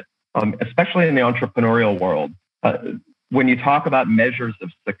later, but especially in the entrepreneurial world, when you talk about measures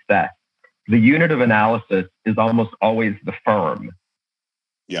of success, the unit of analysis is almost always the firm.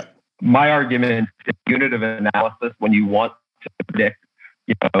 Yeah. My argument is the unit of analysis, when you want to predict,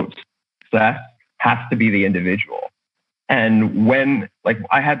 success, has to be the individual. And when,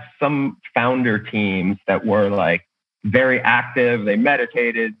 I had some founder teams that were very active, they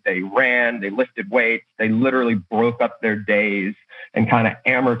meditated, they ran, they lifted weights, they literally broke up their days and kind of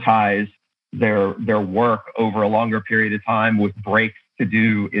amortized their work over a longer period of time with breaks to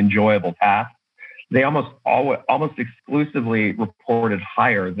do enjoyable tasks. They almost exclusively reported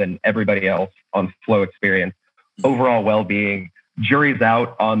higher than everybody else on flow experience, overall well-being, jury's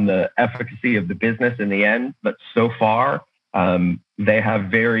out on the efficacy of the business in the end, but so far they have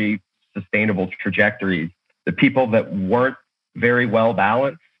very sustainable trajectories. The people that weren't very well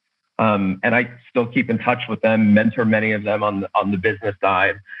balanced, and I still keep in touch with them, mentor many of them on the business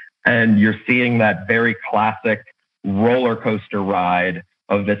side, and you're seeing that very classic roller coaster ride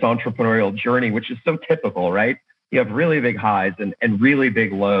of this entrepreneurial journey, which is so typical, right? You have really big highs and really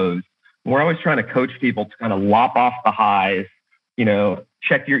big lows. We're always trying to coach people to kind of lop off the highs,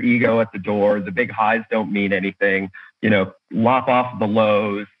 check your ego at the door. The big highs don't mean anything, lop off the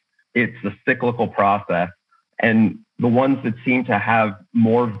lows. It's a cyclical process. And the ones that seem to have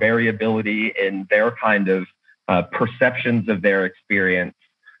more variability in their kind of perceptions of their experience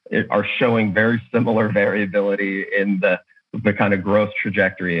are showing very similar variability in the kind of growth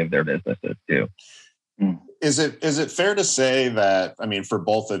trajectory of their businesses too. Is it fair to say that, I mean, for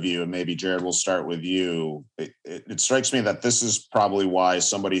both of you, and maybe Jared, we'll start with you, it strikes me that this is probably why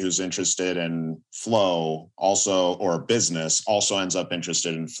somebody who's interested in flow also, or business also ends up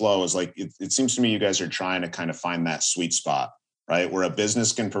interested in flow, is like, it seems to me you guys are trying to kind of find that sweet spot, right? Where a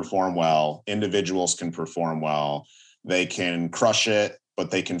business can perform well, individuals can perform well, they can crush it, but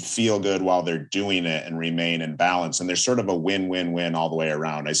they can feel good while they're doing it and remain in balance. And there's sort of a win-win-win all the way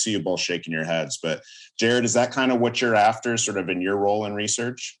around. I see you both shaking your heads, but Jared, is that kind of what you're after sort of in your role in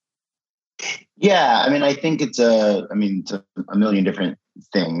research? Yeah. I mean, I think it's a million different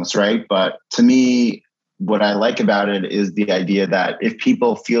things, right? But to me, what I like about it is the idea that if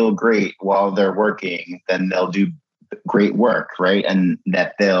people feel great while they're working, then they'll do great work, right? And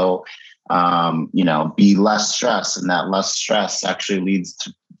that they'll be less stressed, and that less stress actually leads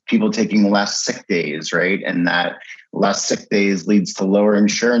to people taking less sick days, right? And that less sick days leads to lower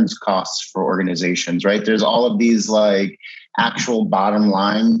insurance costs for organizations, right? There's all of these like actual bottom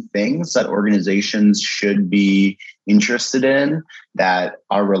line things that organizations should be interested in that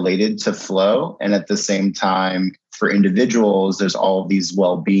are related to flow. And at the same time, for individuals, there's all of these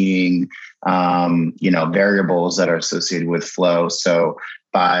well-being, variables that are associated with flow. So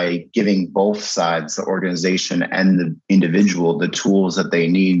by giving both sides, the organization and the individual, the tools that they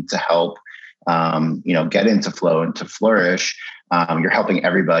need to help, get into flow and to flourish, you're helping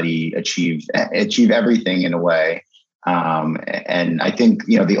everybody achieve everything in a way. And I think,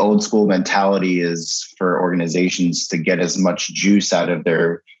 the old school mentality is for organizations to get as much juice out of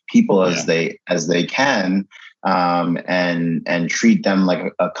their people as they can, and treat them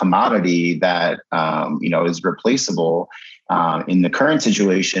like a commodity that, is replaceable. In the current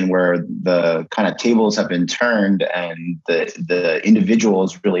situation where the kind of tables have been turned and the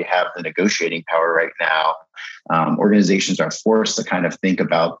individuals really have the negotiating power right now, organizations are forced to kind of think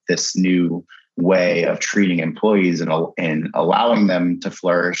about this new way of treating employees and allowing them to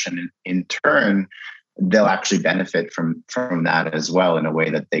flourish. And in turn, they'll actually benefit from that as well in a way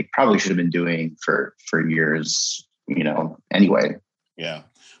that they probably should have been doing for years, anyway. Yeah.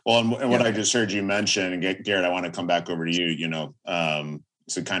 Well, and what I just heard you mention, and Garrett, I want to come back over to you,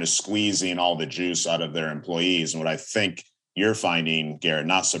 so kind of squeezing all the juice out of their employees. And what I think you're finding, Garrett,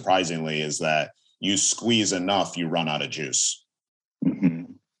 not surprisingly, is that you squeeze enough, you run out of juice.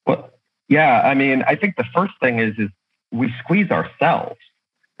 Mm-hmm. Well, yeah. I mean, I think the first thing is we squeeze ourselves,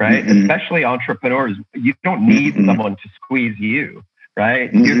 right? Mm-hmm. Especially entrepreneurs. You don't need mm-hmm. someone to squeeze you,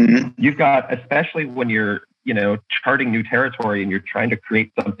 right? Mm-hmm. You've got, especially when you're, charting new territory and you're trying to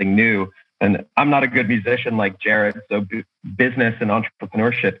create something new. And I'm not a good musician like Jared, so business and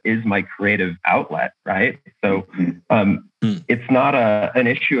entrepreneurship is my creative outlet, right? So it's not an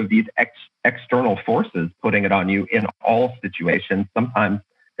issue of these external forces putting it on you in all situations. Sometimes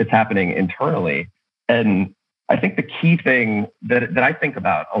it's happening internally. And I think the key thing that I think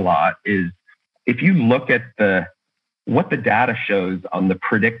about a lot is if you look at what the data shows on the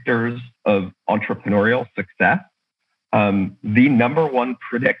predictors of entrepreneurial success, the number one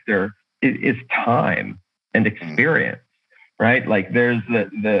predictor is time and experience, right? Like there's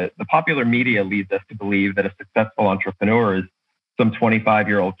the popular media leads us to believe that a successful entrepreneur is some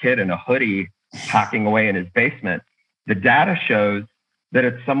 25-year-old kid in a hoodie hacking away in his basement. The data shows that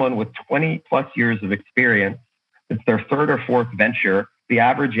it's someone with 20 plus years of experience. It's their third or fourth venture. The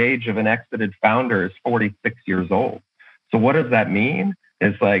average age of an exited founder is 46 years old. So what does that mean?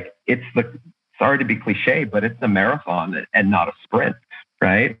 It's like, sorry to be cliche, but it's a marathon and not a sprint,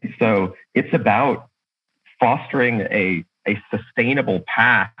 right? So it's about fostering a sustainable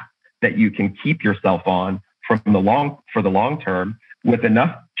path that you can keep yourself on for the long term, with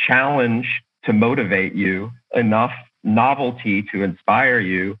enough challenge to motivate you, enough novelty to inspire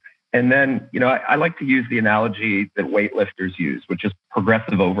you. And then, I like to use the analogy that weightlifters use, which is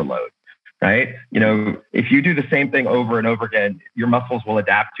progressive overload, right? If you do the same thing over and over again, your muscles will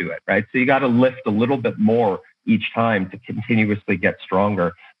adapt to it, right? So you got to lift a little bit more each time to continuously get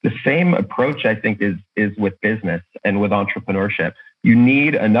stronger. The same approach, I think, is with business and with entrepreneurship. You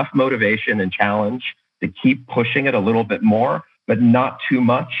need enough motivation and challenge to keep pushing it a little bit more, but not too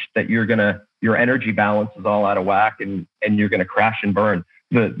much that your energy balance is all out of whack and you're going to crash and burn.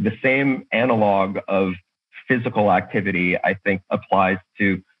 The same analog of physical activity, I think, applies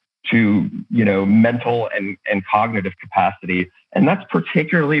to mental and cognitive capacity. And that's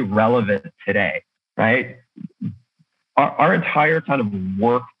particularly relevant today, right? Our entire kind of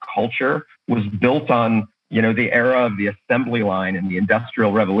work culture was built on, the era of the assembly line and the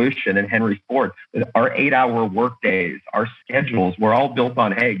Industrial Revolution and Henry Ford. Our 8-hour work days, our schedules were all built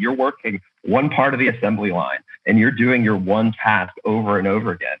on, hey, you're working one part of the assembly line and you're doing your one task over and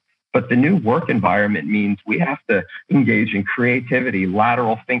over again. But the new work environment means we have to engage in creativity,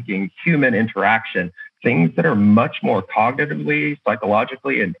 lateral thinking, human interaction, things that are much more cognitively,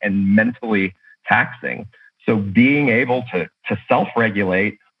 psychologically, and mentally taxing. So being able to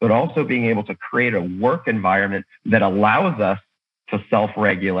self-regulate, but also being able to create a work environment that allows us to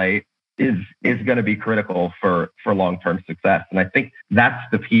self-regulate is going to be critical for long-term success. And I think that's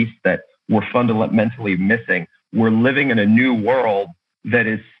the piece that we're fundamentally missing. We're living in a new world that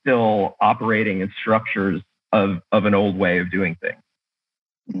is still operating in structures of an old way of doing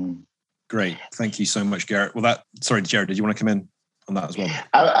things. Great. Thank you so much, Garrett. Well, sorry, Jared, did you want to come in on that as well?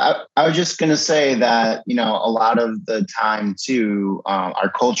 I was just going to say that, a lot of the time too, our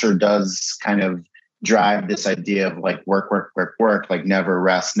culture does kind of drive this idea of like work, like never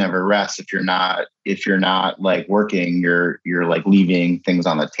rest. If you're not like working, you're like leaving things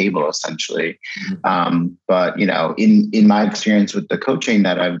on the table essentially. But in my experience with the coaching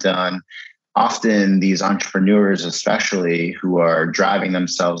that I've done, often these entrepreneurs, especially who are driving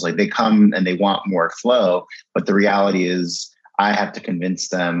themselves, like they come and they want more flow, but the reality is I have to convince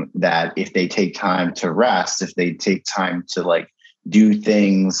them that if they take time to rest, if they take time to like do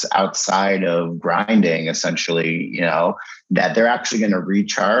things outside of grinding, essentially, that they're actually going to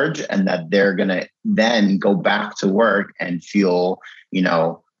recharge and that they're going to then go back to work and feel,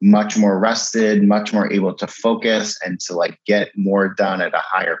 much more rested, much more able to focus and to like get more done at a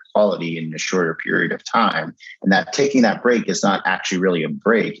higher quality in a shorter period of time. And that taking that break is not actually really a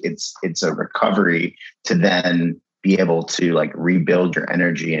break. It's a recovery to then be able to like rebuild your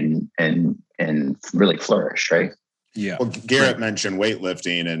energy and really flourish, right? Yeah. Well, Garrett mentioned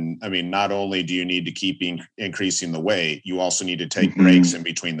weightlifting, and I mean, not only do you need to keep increasing the weight, you also need to take breaks in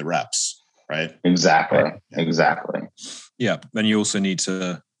between the reps, right? Exactly. Yeah. Then you also need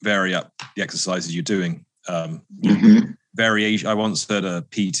to vary up the exercises you're doing. Variation. I once heard a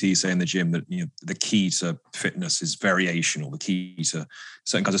PT say in the gym that the key to fitness is variation, or the key to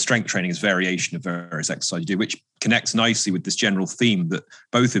certain kinds of strength training is variation of various exercises you do, which connects nicely with this general theme that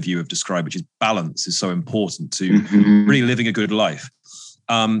both of you have described, which is balance is so important to really living a good life.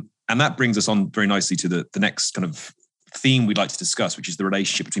 And that brings us on very nicely to the next kind of theme we'd like to discuss, which is the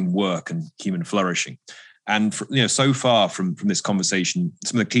relationship between work and human flourishing. And so far from this conversation,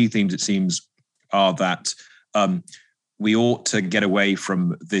 some of the key themes, it seems, are that we ought to get away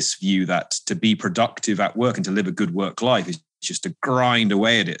from this view that to be productive at work and to live a good work life is just to grind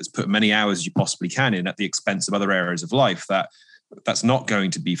away at it, is put many hours as you possibly can in at the expense of other areas of life. That's not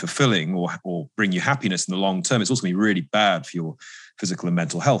going to be fulfilling or bring you happiness in the long term. It's also going to be really bad for your physical and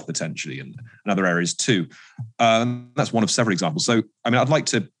mental health potentially, and other areas too. That's one of several examples. So, I mean, I'd like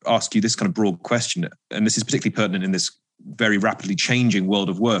to ask you this kind of broad question, and this is particularly pertinent in this very rapidly changing world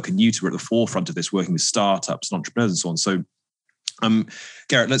of work, and you two are at the forefront of this, working with startups and entrepreneurs and so on. So,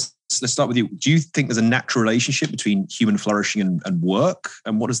 Garrett, let's start with you. Do you think there's a natural relationship between human flourishing and work?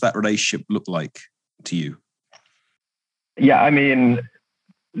 And what does that relationship look like to you? Yeah, I mean,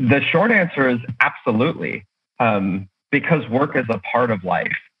 the short answer is absolutely, because work is a part of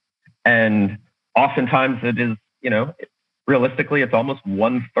life. And oftentimes it is, realistically, it's almost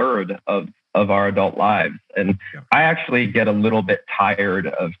 1/3 of our adult lives. And I actually get a little bit tired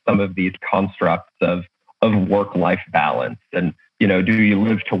of some of these constructs of work-life balance. And, do you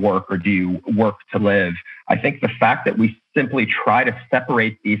live to work or do you work to live? I think the fact that we simply try to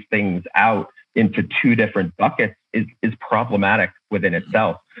separate these things out into two different buckets is problematic within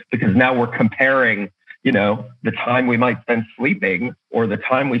itself, because now we're comparing, the time we might spend sleeping or the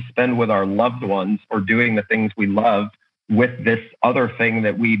time we spend with our loved ones or doing the things we love with this other thing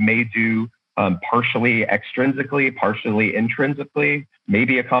that we may do partially extrinsically, partially intrinsically,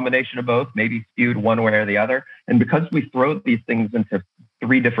 maybe a combination of both, maybe skewed one way or the other. And because we throw these things into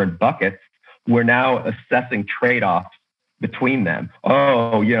three different buckets, we're now assessing trade-offs between them.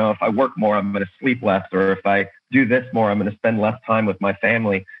 Oh, if I work more, I'm going to sleep less, or if I do this more, I'm going to spend less time with my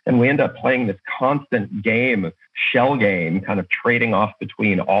family. And we end up playing this constant game, shell game, kind of trading off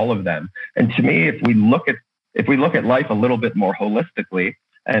between all of them. And to me, if we look at life a little bit more holistically,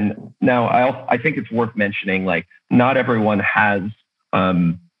 and now I think it's worth mentioning, like, not everyone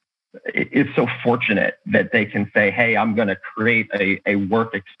is so fortunate that they can say, hey, I'm going to create a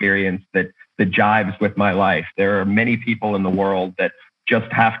work experience that jives with my life. There are many people in the world that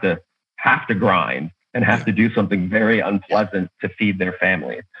just have to grind and have to do something very unpleasant to feed their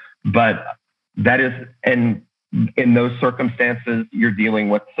families. But that is, and in those circumstances, you're dealing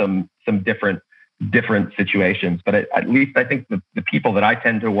with some different situations. But at least I think the people that I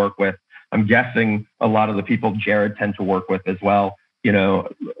tend to work with, I'm guessing a lot of the people Jared tend to work with as well,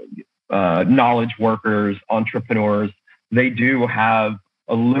 knowledge workers, entrepreneurs, they do have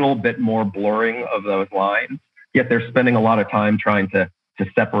a little bit more blurring of those lines, yet they're spending a lot of time trying to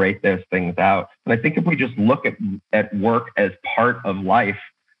separate those things out. And I think if we just look at work as part of life,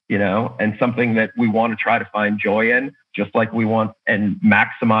 and something that we want to try to find joy in, just like we want and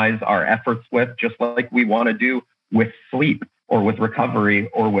maximize our efforts with, just like we want to do with sleep or with recovery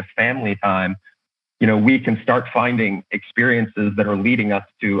or with family time, we can start finding experiences that are leading us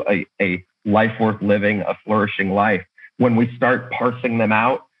to a life worth living, a flourishing life. When we start parsing them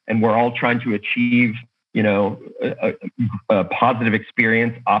out and we're all trying to achieve, a positive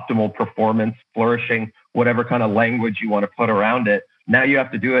experience, optimal performance, flourishing, whatever kind of language you want to put around it, now you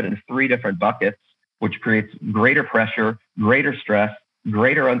have to do it in 3 different buckets, which creates greater pressure, greater stress,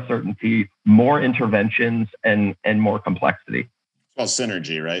 greater uncertainty, more interventions, and more complexity. Well,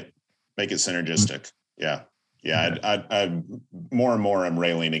 synergy, right? Make it synergistic. Yeah. I more and more I'm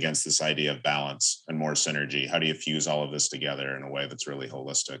railing against this idea of balance and more synergy. How do you fuse all of this together in a way that's really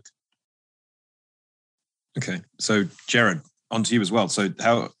holistic? Okay. So Jared, on to you as well. So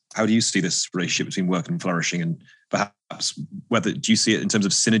how do you see this relationship between work and flourishing, and perhaps do you see it in terms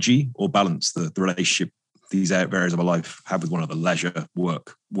of synergy or balance, the relationship these areas of our life have with one another, leisure,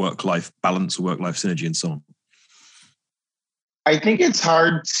 work-life balance, or work-life synergy, and so on? I think it's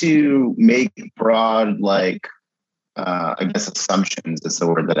hard to make broad, assumptions is the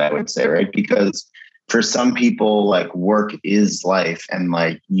word that I would say, right? Because for some people, work is life, and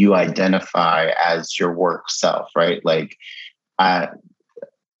you identify as your work self, right?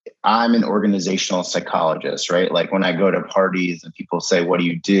 I'm an organizational psychologist, right? When I go to parties and people say, "What do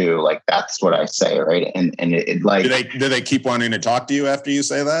you do?" That's what I say, right? And do they keep wanting to talk to you after you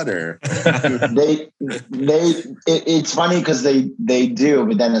say that, or it's funny because they do,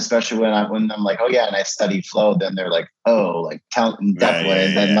 but then especially when I'm like, "Oh yeah," and I study flow, then they're like, "Oh, definitely,"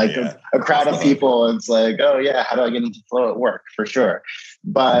 and then a crowd of people, it's like, "Oh yeah, how do I get into flow at work?" For sure,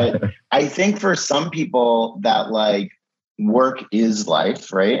 but I think for some people that work is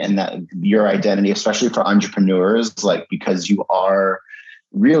life, right? And that your identity, especially for entrepreneurs, because you are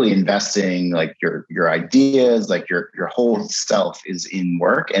really investing your ideas, your whole self is in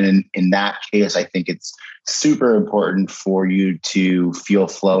work. And in that case, I think it's super important for you to feel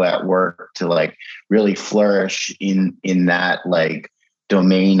flow at work, to really flourish in that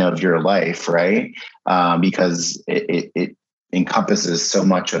domain of your life, right? Because it encompasses so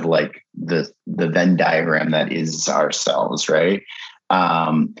much of the Venn diagram that is ourselves, right?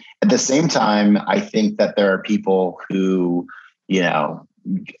 At the same time, I think that there are people who,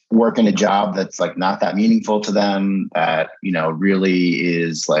 work in a job that's not that meaningful to them, that, really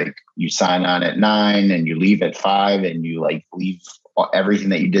is you sign on at 9 and you leave at 5 and you leave everything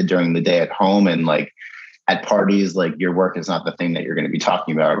that you did during the day at home, and at parties, your work is not the thing that you're going to be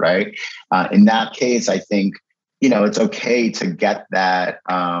talking about, right? In that case, I think, it's okay to get that,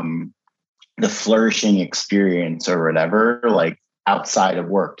 the flourishing experience or whatever, outside of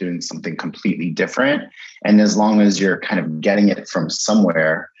work, doing something completely different. And as long as you're kind of getting it from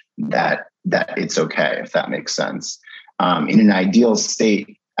somewhere, that it's okay, if that makes sense. In an ideal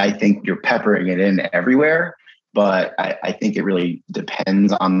state, I think you're peppering it in everywhere, but I think it really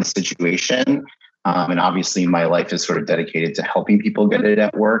depends on the situation. And obviously my life is sort of dedicated to helping people get it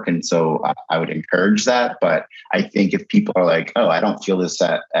at work. And so I would encourage that. But I think if people are like, "Oh, I don't feel this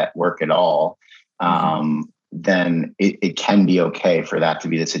at work at all," then it can be okay for that to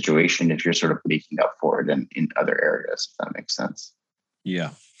be the situation if you're sort of making up for it in other areas, if that makes sense.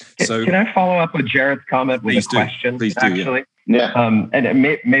 Yeah. So can I follow up with Jared's comment with a question? Please do, actually? Yeah. And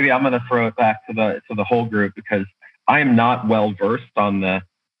maybe I'm going to throw it back to the whole group, because I am not well versed on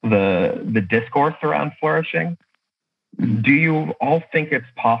the discourse around flourishing. Do you all think it's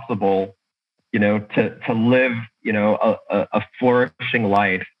possible, to live, a flourishing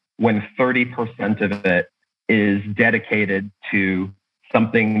life when 30% of it is dedicated to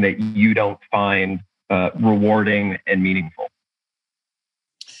something that you don't find rewarding and meaningful?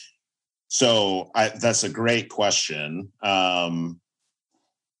 So that's a great question.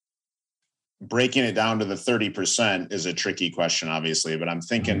 Breaking it down to the 30% is a tricky question, obviously, but I'm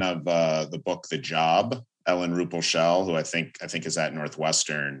thinking of the book, The Job, Ellen Ruppelshell, who I think is at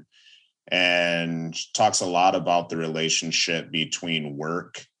Northwestern, and talks a lot about the relationship between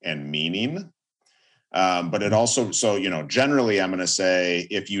work and meaning. But it also, so, generally I'm going to say,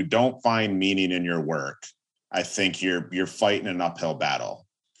 if you don't find meaning in your work, I think you're fighting an uphill battle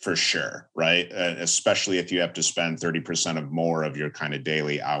for sure, right? Especially if you have to spend 30% of more of your kind of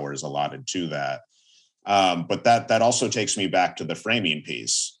daily hours allotted to that. But that also takes me back to the framing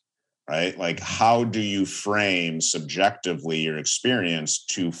piece, right? Like, how do you frame subjectively your experience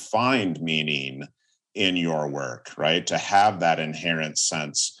to find meaning in your work, right? To have that inherent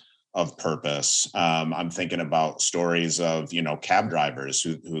sense of purpose. I'm thinking about stories of, cab drivers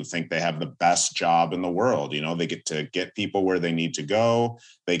who think they have the best job in the world. They get to get people where they need to go.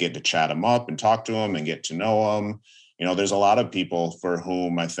 They get to chat them up and talk to them and get to know them. There's a lot of people for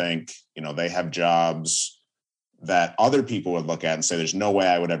whom I think, they have jobs that other people would look at and say, there's no way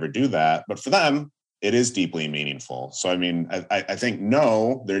I would ever do that. But for them, it is deeply meaningful. So, I think,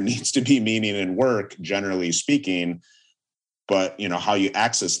 no, there needs to be meaning in work, generally speaking. But, how you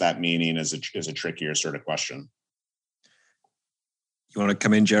access that meaning is a trickier sort of question. You want to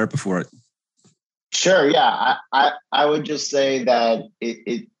come in, Jared, before it? Sure. Yeah. I would just say that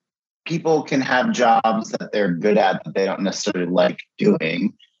people can have jobs that they're good at that they don't necessarily like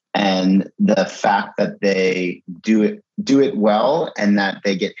doing. And the fact that they do it well and that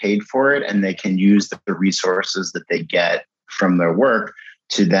they get paid for it and they can use the resources that they get from their work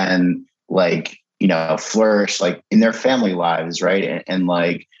to then flourish in their family lives, right? And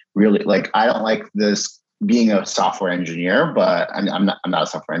really, I don't like this being a software engineer, but I'm not a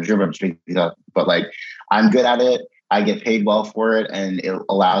software engineer, but I'm good at it. I get paid well for it, and it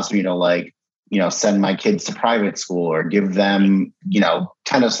allows me to send my kids to private school or give them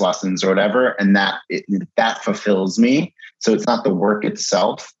tennis lessons or whatever, and that fulfills me. So it's not the work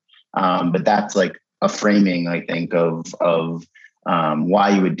itself, but that's a framing, I think, of why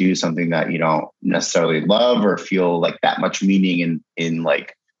you would do something that you don't necessarily love or feel that much meaning in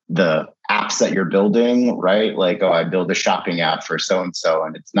the apps that you're building, right? I build a shopping app for so-and-so,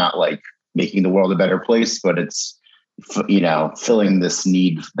 and it's not making the world a better place, but it's, filling this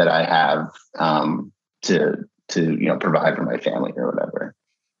need that I have to provide for my family or whatever.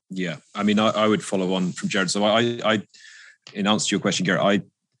 Yeah. I would follow on from Jared. So I in answer to your question, Garrett,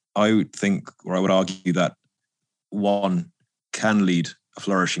 I would think, or I would argue that one can lead a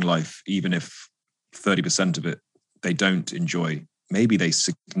flourishing life, even if 30% of it they don't enjoy. Maybe they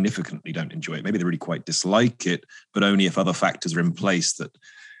significantly don't enjoy it. Maybe they really quite dislike it, but only if other factors are in place that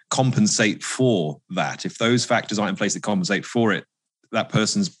compensate for that. If those factors aren't in place that compensate for it, that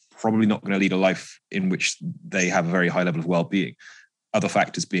person's probably not going to lead a life in which they have a very high level of well-being. Other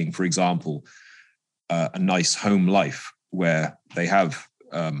factors being, for example, a nice home life where they have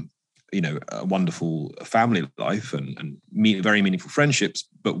a wonderful family life and very meaningful friendships.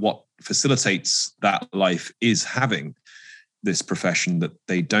 But what facilitates that life is having this profession that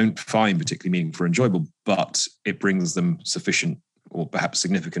they don't find particularly meaningful or enjoyable, but it brings them sufficient or perhaps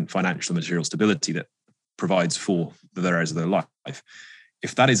significant financial and material stability that provides for the other areas of their life.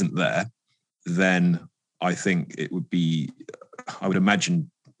 If that isn't there, then I think it would be, I would imagine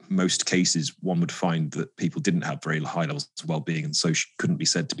most cases one would find that people didn't have very high levels of well-being and so couldn't be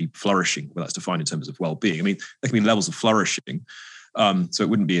said to be flourishing. Well, that's defined in terms of well-being. There can be levels of flourishing. So it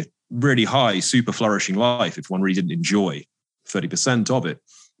wouldn't be a really high, super flourishing life if one really didn't enjoy 30% of it.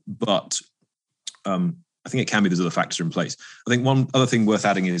 But I think it can be there's other factors in place. I think one other thing worth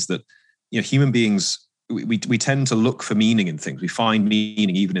adding is that human beings, we tend to look for meaning in things. We find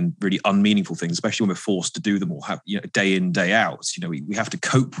meaning even in really unmeaningful things, especially when we're forced to do them or have day in, day out. We have to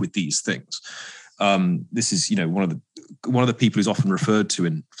cope with these things. This is one of the people who's often referred to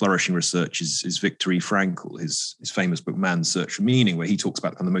in flourishing research is Viktor E. Frankl, his famous book Man's Search for Meaning, where he talks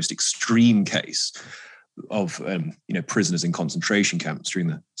about the most extreme case of prisoners in concentration camps during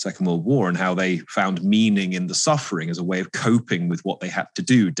the Second World War and how they found meaning in the suffering as a way of coping with what they had to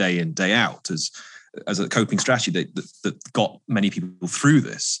do day in, day out as a coping strategy that got many people through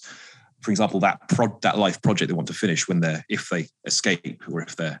this. For example, that life project they want to finish if they escape or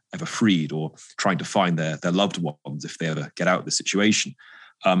if they're ever freed, or trying to find their loved ones if they ever get out of the situation.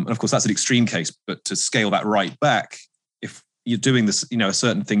 And of course, that's an extreme case, but to scale that right back, if you're doing this, a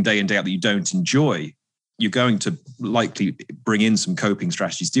certain thing day in, day out that you don't enjoy, you're going to likely bring in some coping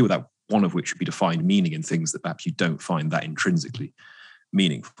strategies to deal with that. one of which would be to find meaning in things that perhaps you don't find that intrinsically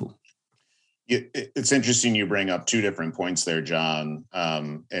meaningful. It's interesting you bring up two different points there, John.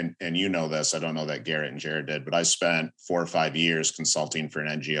 And you know this, I don't know that Garrett and Jared did, but I spent 4 or 5 years consulting for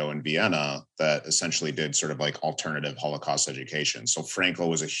an NGO in Vienna that essentially did sort of like alternative Holocaust education. So Frankl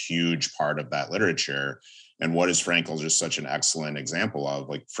was a huge part of that literature. And what is Frankl just such an excellent example of?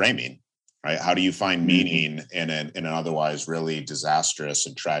 Like framing, right? How do you find meaning in an otherwise really disastrous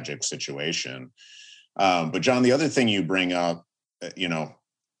and tragic situation? But John, the other thing you bring up,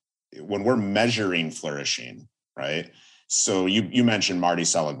 when we're measuring flourishing, right? So you mentioned Marty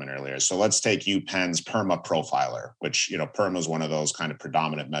Seligman earlier. So let's take UPenn's PERMA profiler, which, PERMA is one of those kind of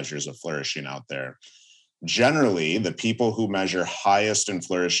predominant measures of flourishing out there. Generally, the people who measure highest in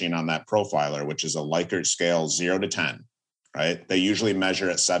flourishing on that profiler, which is a Likert scale 0 to 10, right? They usually measure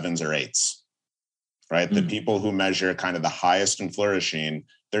at 7s or 8s, right? Mm-hmm. The people who measure kind of the highest in flourishing,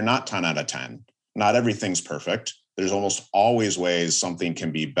 they're not 10 out of 10. Not everything's perfect. There's almost always ways something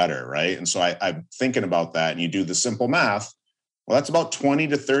can be better, right? And so I'm thinking about that, and you do the simple math. Well, that's about 20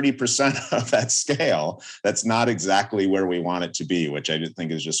 to 30% of that scale. That's not exactly where we want it to be, which I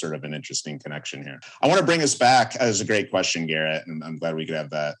think is just sort of an interesting connection here. I want to bring us back. As a great question, Garrett, and I'm glad we could have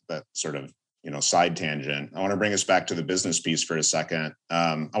that sort of side tangent. I want to bring us back to the business piece for a second.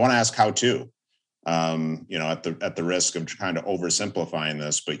 I want to ask how to. At the risk of kind of oversimplifying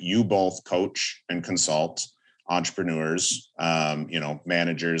this, but you both coach and consult entrepreneurs,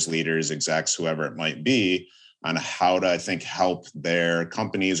 managers, leaders, execs, whoever it might be, on how to, I think, help their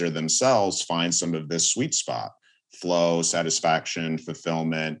companies or themselves find some of this sweet spot: flow, satisfaction,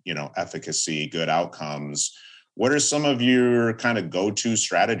 fulfillment, efficacy, good outcomes. What are some of your kind of go-to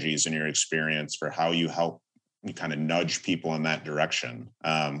strategies in your experience for how you help you kind of nudge people in that direction?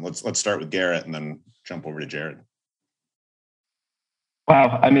 Let's start with Garrett and then jump over to Jared.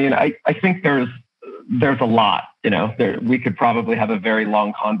 Wow. I mean, I think there's a lot, we could probably have a very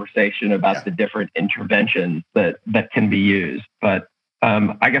long conversation about the different interventions that can be used. But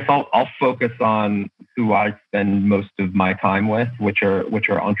I guess I'll focus on who I spend most of my time with, which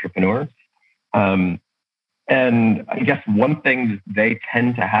are entrepreneurs. And I guess one thing they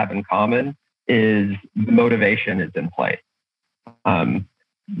tend to have in common is the motivation is in place.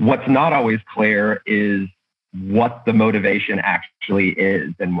 What's not always clear is what the motivation actually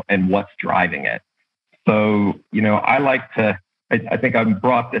is and what's driving it. So, I think I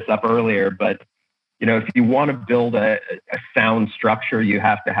brought this up earlier, but, if you want to build a sound structure, you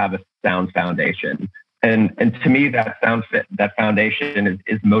have to have a sound foundation. And to me, that foundation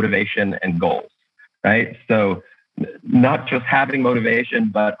is motivation and goals, right? So not just having motivation,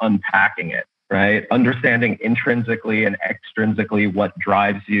 but unpacking it, right? Understanding intrinsically and extrinsically what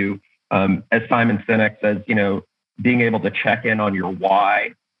drives you. As Simon Sinek says, being able to check in on your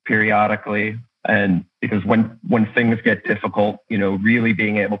why periodically. And because when things get difficult, really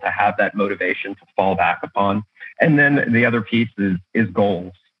being able to have that motivation to fall back upon. And then the other piece is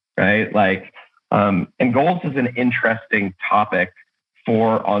goals, right? And goals is an interesting topic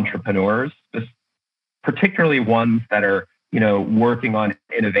for entrepreneurs, particularly ones that are, working on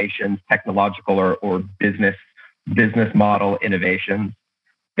innovations, technological or business model innovations,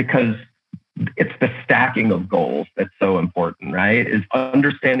 because it's the stacking of goals that's so important, right? Is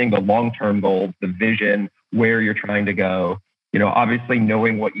understanding the long-term goals, the vision, where you're trying to go, obviously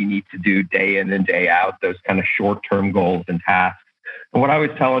knowing what you need to do day in and day out, those kind of short-term goals and tasks. And what I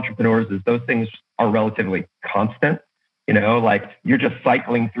always tell entrepreneurs is those things are relatively constant. You're just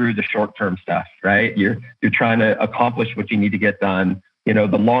cycling through the short-term stuff, right? You're trying to accomplish what you need to get done. The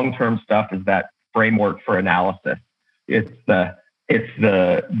long-term stuff is that framework for analysis. It's the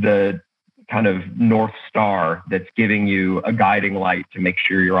kind of North Star that's giving you a guiding light to make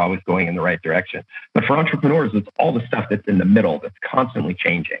sure you're always going in the right direction. But for entrepreneurs, it's all the stuff that's in the middle that's constantly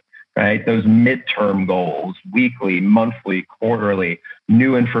changing, right? Those midterm goals, weekly, monthly, quarterly,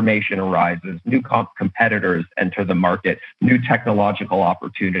 new information arises, new competitors enter the market, new technological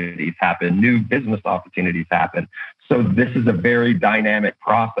opportunities happen, new business opportunities happen. So this is a very dynamic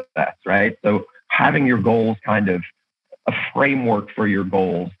process, right? So having your goals kind of a framework for your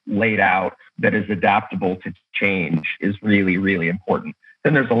goals laid out that is adaptable to change is really, really important.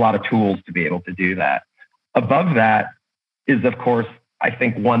 Then there's a lot of tools to be able to do that. Above that is, of course, I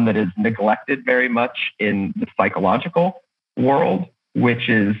think one that is neglected very much in the psychological world, which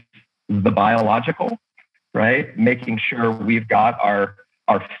is the biological, right? Making sure we've got our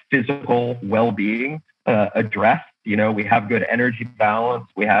physical well-being addressed. We have good energy balance.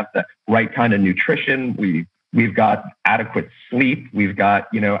 We have the right kind of nutrition. We've got adequate sleep. We've got,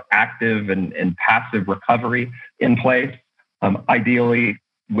 active and passive recovery in place. Ideally,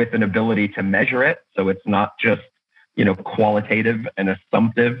 with an ability to measure it. So it's not just, qualitative and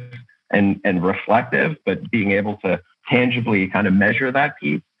assumptive and reflective, but being able to tangibly kind of measure that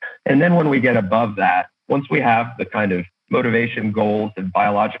piece. And then when we get above that, once we have the kind of motivation, goals, and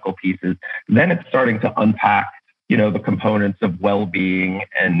biological pieces, then it's starting to unpack, the components of well-being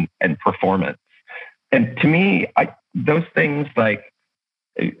and performance. And to me, those things, like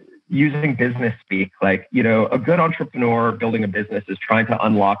using business speak, like, a good entrepreneur building a business is trying to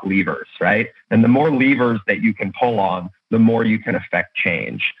unlock levers, right? And the more levers that you can pull on, the more you can affect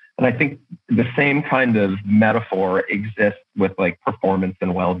change. And I think the same kind of metaphor exists with like performance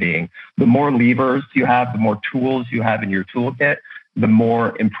and well-being. The more levers you have, the more tools you have in your toolkit, the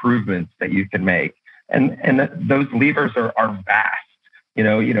more improvements that you can make. And those levers are vast.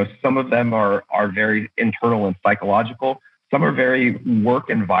 Some of them are very internal and psychological. Some are very work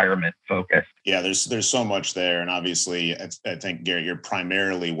environment focused. Yeah, there's so much there. And obviously, I think, Garrett, you're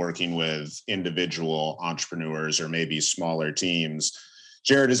primarily working with individual entrepreneurs or maybe smaller teams.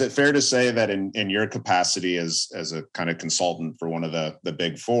 Jared, is it fair to say that in your capacity as a kind of consultant for one of the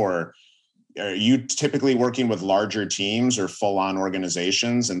big four, are you typically working with larger teams or full-on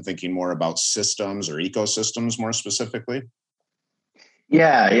organizations and thinking more about systems or ecosystems more specifically?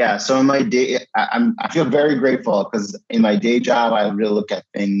 Yeah. So in my day, I feel very grateful because in my day job, I really look at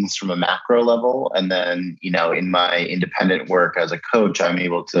things from a macro level. And then, in my independent work as a coach, I'm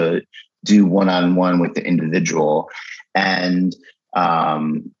able to do one-on-one with the individual. And,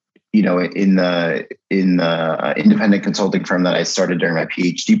 in the independent consulting firm that I started during my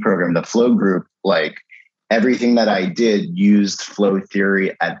PhD program, the Flow Group, like everything that I did used flow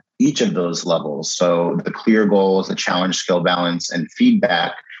theory at each of those levels. So the clear goals, the challenge, skill, balance, and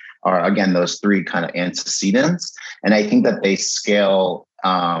feedback are, again, those three kind of antecedents. And I think that they scale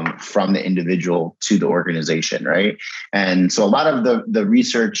from the individual to the organization, right? And so a lot of the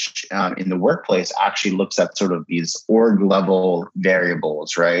research in the workplace actually looks at sort of these org level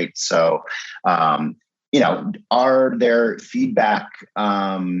variables, right? So, are there feedback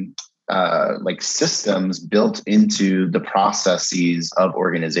like systems built into the processes of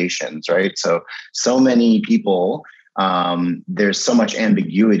organizations, right? So many people, there's so much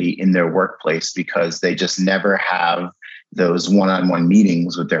ambiguity in their workplace because they just never have those one-on-one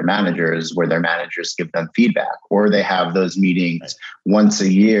meetings with their managers where their managers give them feedback, or they have those meetings once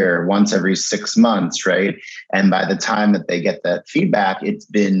a year, once every 6 months, right? And by the time that they get that feedback, it's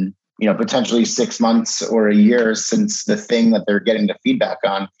been, potentially 6 months or a year since the thing that they're getting the feedback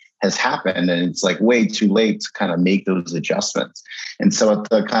on has happened. And it's like way too late to kind of make those adjustments. And so at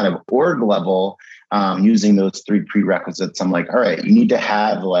the kind of org level, using those three prerequisites, I'm like, all right, you need to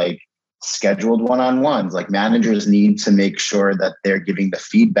have like scheduled one-on-ones. Like managers need to make sure that they're giving the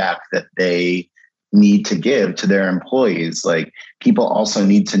feedback that they need to give to their employees. Like people also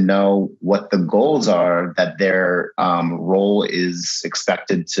need to know what the goals are that their role is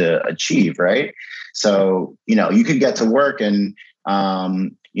expected to achieve, right? So, you could get to work and,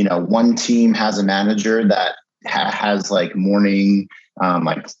 one team has a manager that has like morning,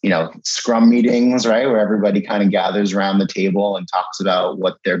 scrum meetings, right? Where everybody kind of gathers around the table and talks about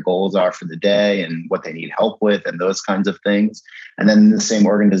what their goals are for the day and what they need help with and those kinds of things. And then in the same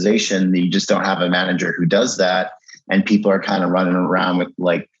organization, you just don't have a manager who does that. And people are kind of running around with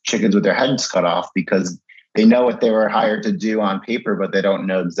like chickens with their heads cut off because they know what they were hired to do on paper, but they don't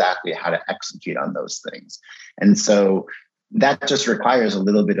know exactly how to execute on those things. And so that just requires a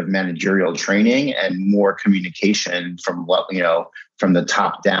little bit of managerial training and more communication from from the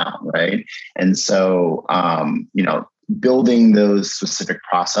top down, right? And so, building those specific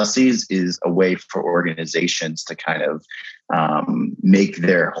processes is a way for organizations to kind of make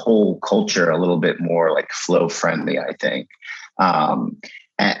their whole culture a little bit more like flow friendly, I think.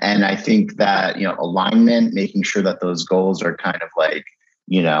 And I think that, alignment, making sure that those goals are kind of like,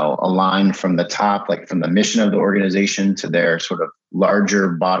 aligned from the top, like from the mission of the organization to their sort of larger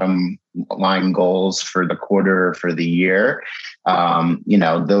bottom line goals for the quarter, for the year,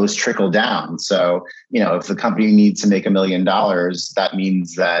 those trickle down. So, if the company needs to make $1 million, that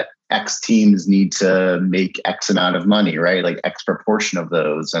means that X teams need to make X amount of money, right? Like X proportion of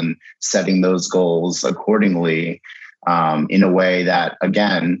those, and setting those goals accordingly in a way that,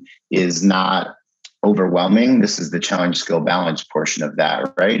 again, is not overwhelming. This is the challenge, skill, balance portion of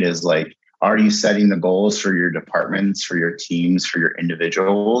that, right? Is like, are you setting the goals for your departments, for your teams, for your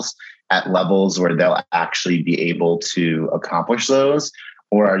individuals at levels where they'll actually be able to accomplish those?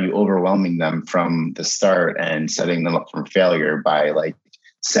 Or are you overwhelming them from the start and setting them up for failure by like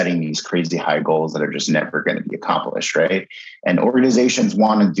setting these crazy high goals that are just never going to be accomplished, right? And organizations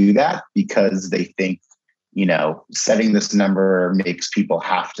want to do that because they think setting this number makes people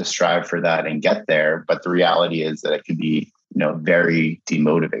have to strive for that and get there. But the reality is that it can be, very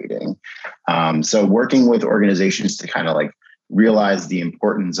demotivating. So working with organizations to kind of like realize the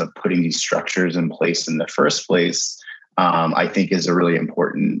importance of putting these structures in place in the first place, I think is a really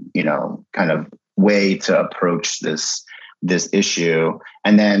important, kind of way to approach this issue.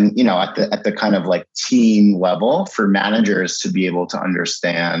 And then, at the kind of like team level for managers to be able to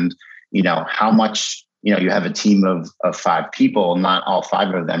understand, how much, you have a team of 5 people, not all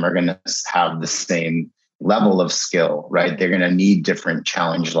 5 of them are going to have the same level of skill, right? They're going to need different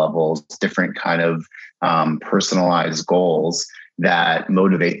challenge levels, different kind of personalized goals that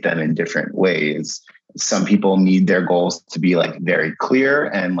motivate them in different ways. Some people need their goals to be like very clear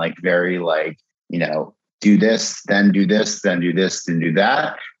and like very like, do this, then do this, then do this, then do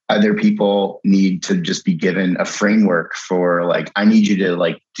that. Other people need to just be given a framework for like, I need you to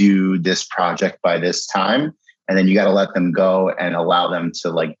like do this project by this time. And then you got to let them go and allow them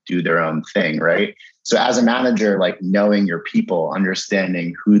to like do their own thing, right? So as a manager, like knowing your people,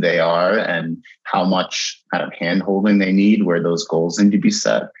 understanding who they are and how much kind of hand-holding they need, where those goals need to be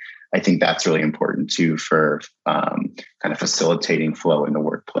set, I think that's really important too for kind of facilitating flow in the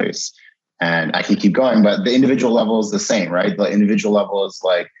workplace. And I can keep going, but the individual level is the same, right? The individual level is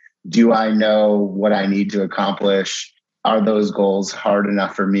like, do I know what I need to accomplish? Are those goals hard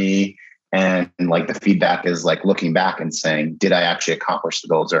enough for me? And like the feedback is like looking back and saying, did I actually accomplish the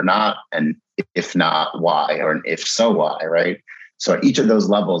goals or not? And if not, why? Or if so, why, right? So at each of those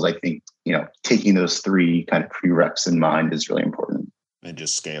levels, I think, taking those 3 kind of prereqs in mind is really important. And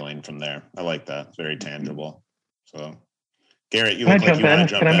just scaling from there. I like that. It's very tangible. So Garrett, you Can look I like jump you want in?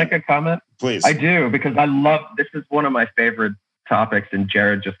 to jump Can I in. make a comment? Please. I do, because this is one of my favorite topics, and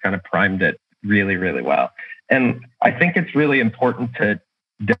Jared just kind of primed it really, really well. And I think it's really important to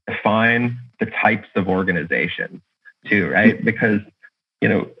define the types of organizations too, right? Because,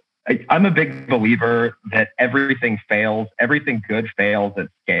 I'm a big believer that everything good fails at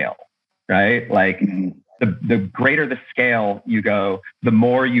scale, right? Like the greater the scale you go, the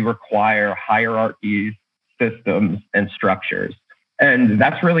more you require hierarchies, systems, and structures. And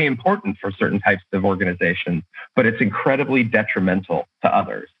that's really important for certain types of organizations, but it's incredibly detrimental to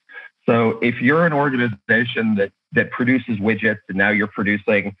others. So if you're an organization that produces widgets and now you're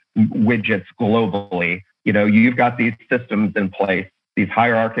producing widgets globally, you've got these systems in place, these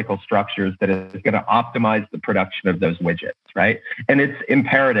hierarchical structures that is going to optimize the production of those widgets, right? And it's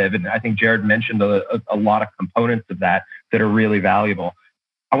imperative. And I think Jared mentioned a lot of components of that are really valuable.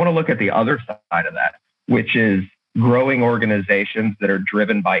 I want to look at the other side of that, which is growing organizations that are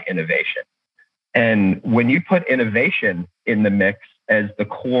driven by innovation. And when you put innovation in the mix as the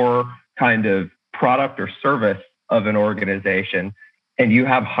core kind of product or service of an organization, and you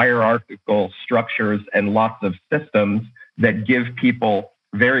have hierarchical structures and lots of systems that give people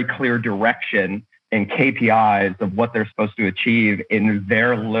very clear direction and KPIs of what they're supposed to achieve in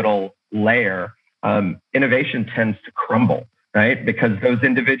their little layer, innovation tends to crumble, right? Because those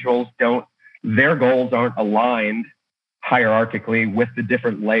individuals their goals aren't aligned hierarchically with the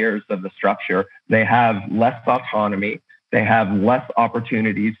different layers of the structure. They have less autonomy. They have less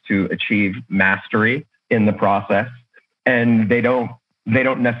opportunities to achieve mastery in the process. And they don't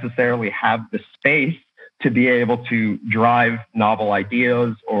necessarily have the space to be able to drive novel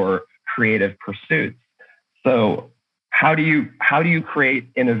ideas or creative pursuits. So how do you create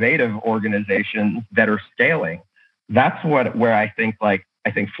innovative organizations that are scaling? That's where I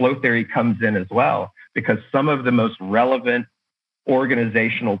think flow theory comes in as well, because some of the most relevant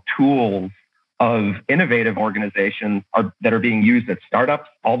organizational tools of innovative organizations that are being used at startups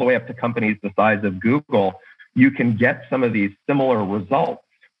all the way up to companies the size of Google. You can get some of these similar results,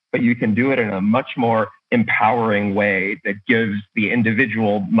 but you can do it in a much more empowering way that gives the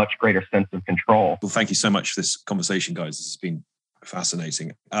individual much greater sense of control. Well, thank you so much for this conversation, guys. This has been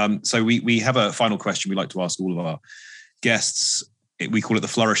fascinating. So we have a final question we like to ask all of our guests. We call it the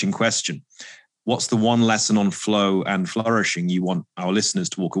flourishing question. What's the one lesson on flow and flourishing you want our listeners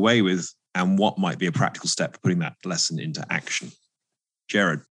to walk away with, and what might be a practical step for putting that lesson into action?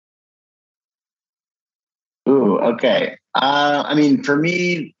 Jared. Ooh, okay. For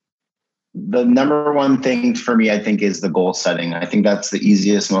me, the number one thing for me, I think, is the goal setting. I think that's the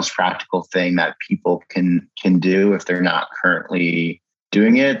easiest, most practical thing that people can do if they're not currently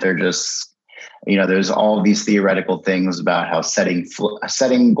doing it. They're just, there's all these theoretical things about how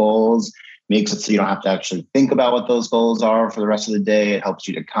setting goals, makes it so you don't have to actually think about what those goals are for the rest of the day. It helps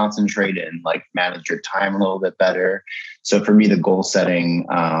you to concentrate and like manage your time a little bit better. So for me, the goal setting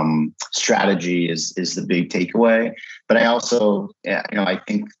strategy is the big takeaway. But I also, I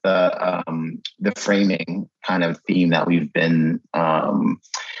think the framing kind of theme that we've been,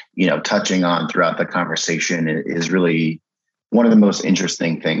 touching on throughout the conversation is really one of the most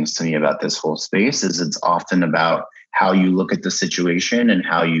interesting things to me about this whole space. Is it's often about how you look at the situation and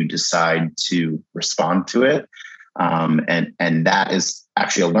how you decide to respond to it. And that is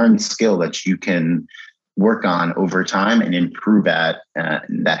actually a learned skill that you can work on over time and improve at.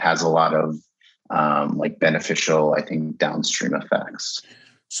 That has a lot of beneficial, I think, downstream effects.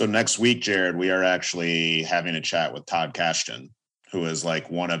 So next week, Jared, we are actually having a chat with Todd Kashtan, who is like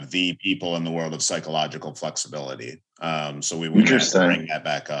one of the people in the world of psychological flexibility. So we might bring that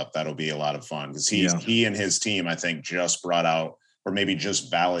back up. That'll be a lot of fun because he and his team, I think, just brought out or maybe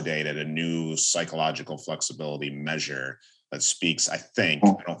just validated a new psychological flexibility measure that speaks, I think,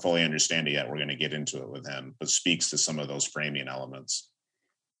 I don't fully understand it yet. We're going to get into it with him, but speaks to some of those framing elements.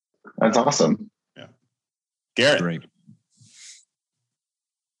 That's awesome. Yeah. Garrett. Great.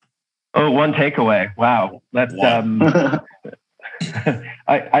 Oh, one takeaway. Wow. That's, I'm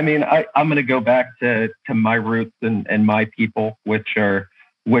going to go back to my roots and my people, which are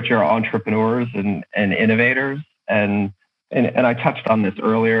entrepreneurs and innovators. And I touched on this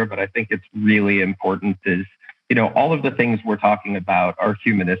earlier, but I think it's really important is, all of the things we're talking about are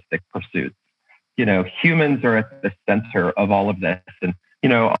humanistic pursuits. Humans are at the center of all of this. And,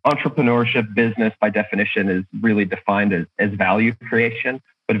 entrepreneurship business by definition is really defined as value creation,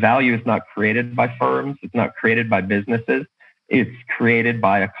 but value is not created by firms. It's not created by businesses. It's created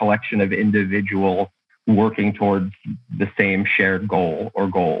by a collection of individuals working towards the same shared goal or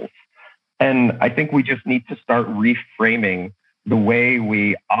goals. And I think we just need to start reframing the way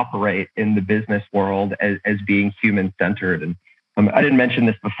we operate in the business world as being human-centered. And I didn't mention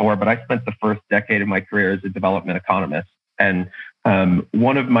this before, but I spent the first decade of my career as a development economist. And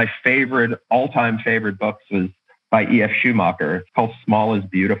one of my all-time favorite books was by E.F. Schumacher. It's called Small is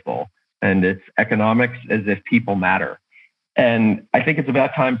Beautiful, and it's economics as if people matter. And I think it's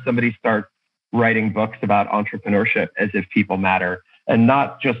about time somebody starts writing books about entrepreneurship as if people matter, and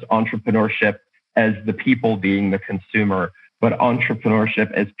not just entrepreneurship as the people being the consumer, but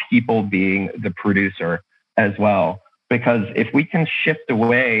entrepreneurship as people being the producer as well. Because if we can shift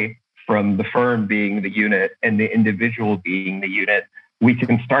away from the firm being the unit and the individual being the unit, we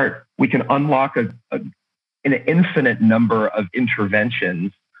can unlock an infinite number of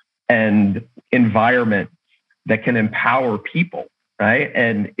interventions and environments that can empower people, right?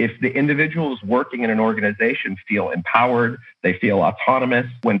 And if the individuals working in an organization feel empowered, they feel autonomous,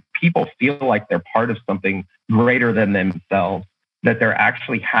 when people feel like they're part of something greater than themselves, that they're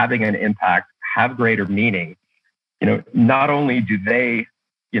actually having an impact, have greater meaning, not only do they,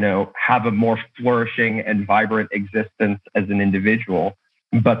 have a more flourishing and vibrant existence as an individual,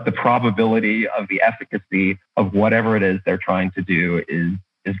 but the probability of the efficacy of whatever it is they're trying to do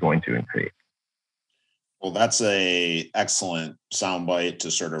is going to increase. Well, that's an excellent soundbite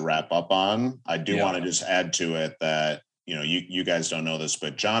to sort of wrap up on. I do want to just add to it that, you guys don't know this,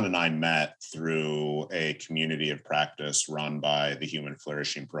 but John and I met through a community of practice run by the Human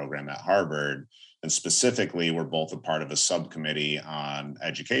Flourishing program at Harvard. And specifically, we're both a part of a subcommittee on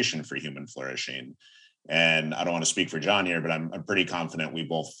education for human flourishing. And I don't want to speak for John here, but I'm pretty confident we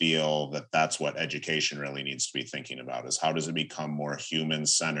both feel that that's what education really needs to be thinking about, is how does it become more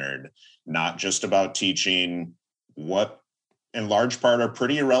human-centered, not just about teaching what in large part are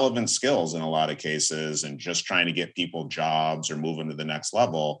pretty irrelevant skills in a lot of cases and just trying to get people jobs or move them to the next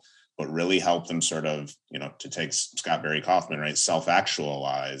level, but really help them sort of, to take Scott Barry Kaufman, right,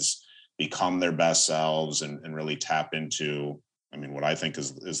 self-actualize, become their best selves and really tap into, what I think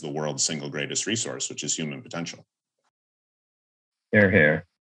is the world's single greatest resource, which is human potential. Here.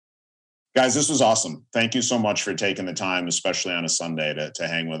 Guys, this was awesome. Thank you so much for taking the time, especially on a Sunday, to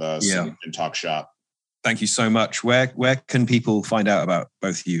hang with us and talk shop. Thank you so much. Where can people find out about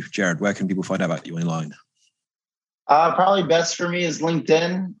both of you? Jared, where can people find out about you online? Probably best for me is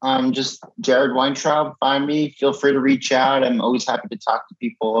LinkedIn. Just Jared Weintraub. Find me. Feel free to reach out. I'm always happy to talk to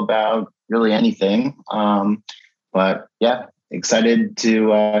people about really anything. But yeah, excited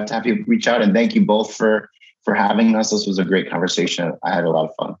to have you reach out, and thank you both for having us. This was a great conversation. I had a lot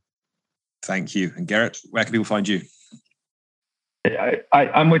of fun. Thank you. And Garrett, where can people find you?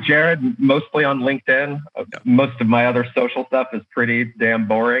 I'm with Jared, mostly on LinkedIn. Most of my other social stuff is pretty damn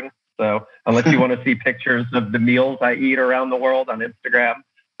boring. So unless you want to see pictures of the meals I eat around the world on Instagram,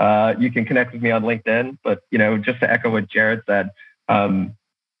 you can connect with me on LinkedIn. But, just to echo what Jared said,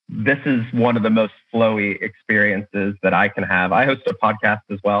 this is one of the most flowy experiences that I can have. I host a podcast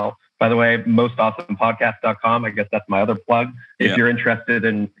as well. By the way, mostawesomepodcast.com. I guess that's my other plug if you're interested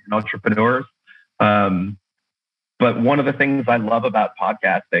in entrepreneurs. But one of the things I love about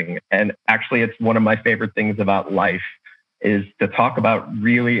podcasting, and actually it's one of my favorite things about life, is to talk about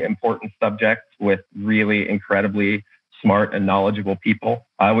really important subjects with really incredibly smart and knowledgeable people.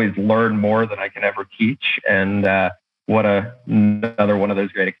 I always learn more than I can ever teach. And what another one of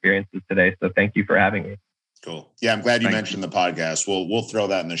those great experiences today. So thank you for having me. Cool. Yeah, I'm glad you mentioned the podcast. We'll throw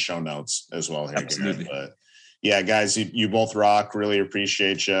that in the show notes as well here. Absolutely. But yeah, guys, you both rock. Really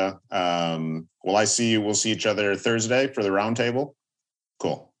appreciate you. We'll see each other Thursday for the roundtable.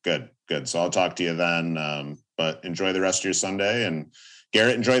 Cool. Good. So I'll talk to you then. But enjoy the rest of your Sunday, and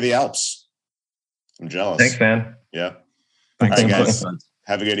Garrett, enjoy the Alps. I'm jealous. Thanks, man. Yeah. Thanks, all right, guys.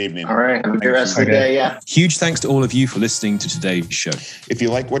 Have a good evening. All right. Have a good rest of the day. Yeah. Huge thanks to all of you for listening to today's show. If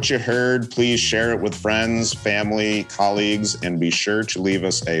you like what you heard, please share it with friends, family, colleagues, and be sure to leave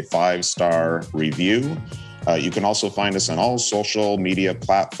us a 5-star review. You can also find us on all social media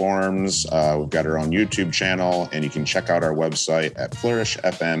platforms. We've got our own YouTube channel, and you can check out our website at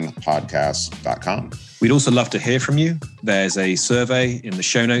flourishfmpodcast.com. We'd also love to hear from you. There's a survey in the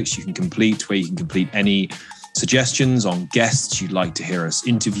show notes you can complete where you can complete any suggestions on guests you'd like to hear us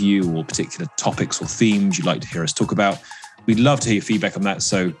interview or particular topics or themes you'd like to hear us talk about. We'd love to hear your feedback on that.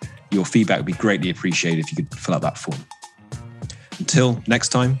 So your feedback would be greatly appreciated if you could fill out that form. Until next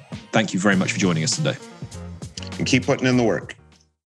time, thank you very much for joining us today. And keep putting in the work.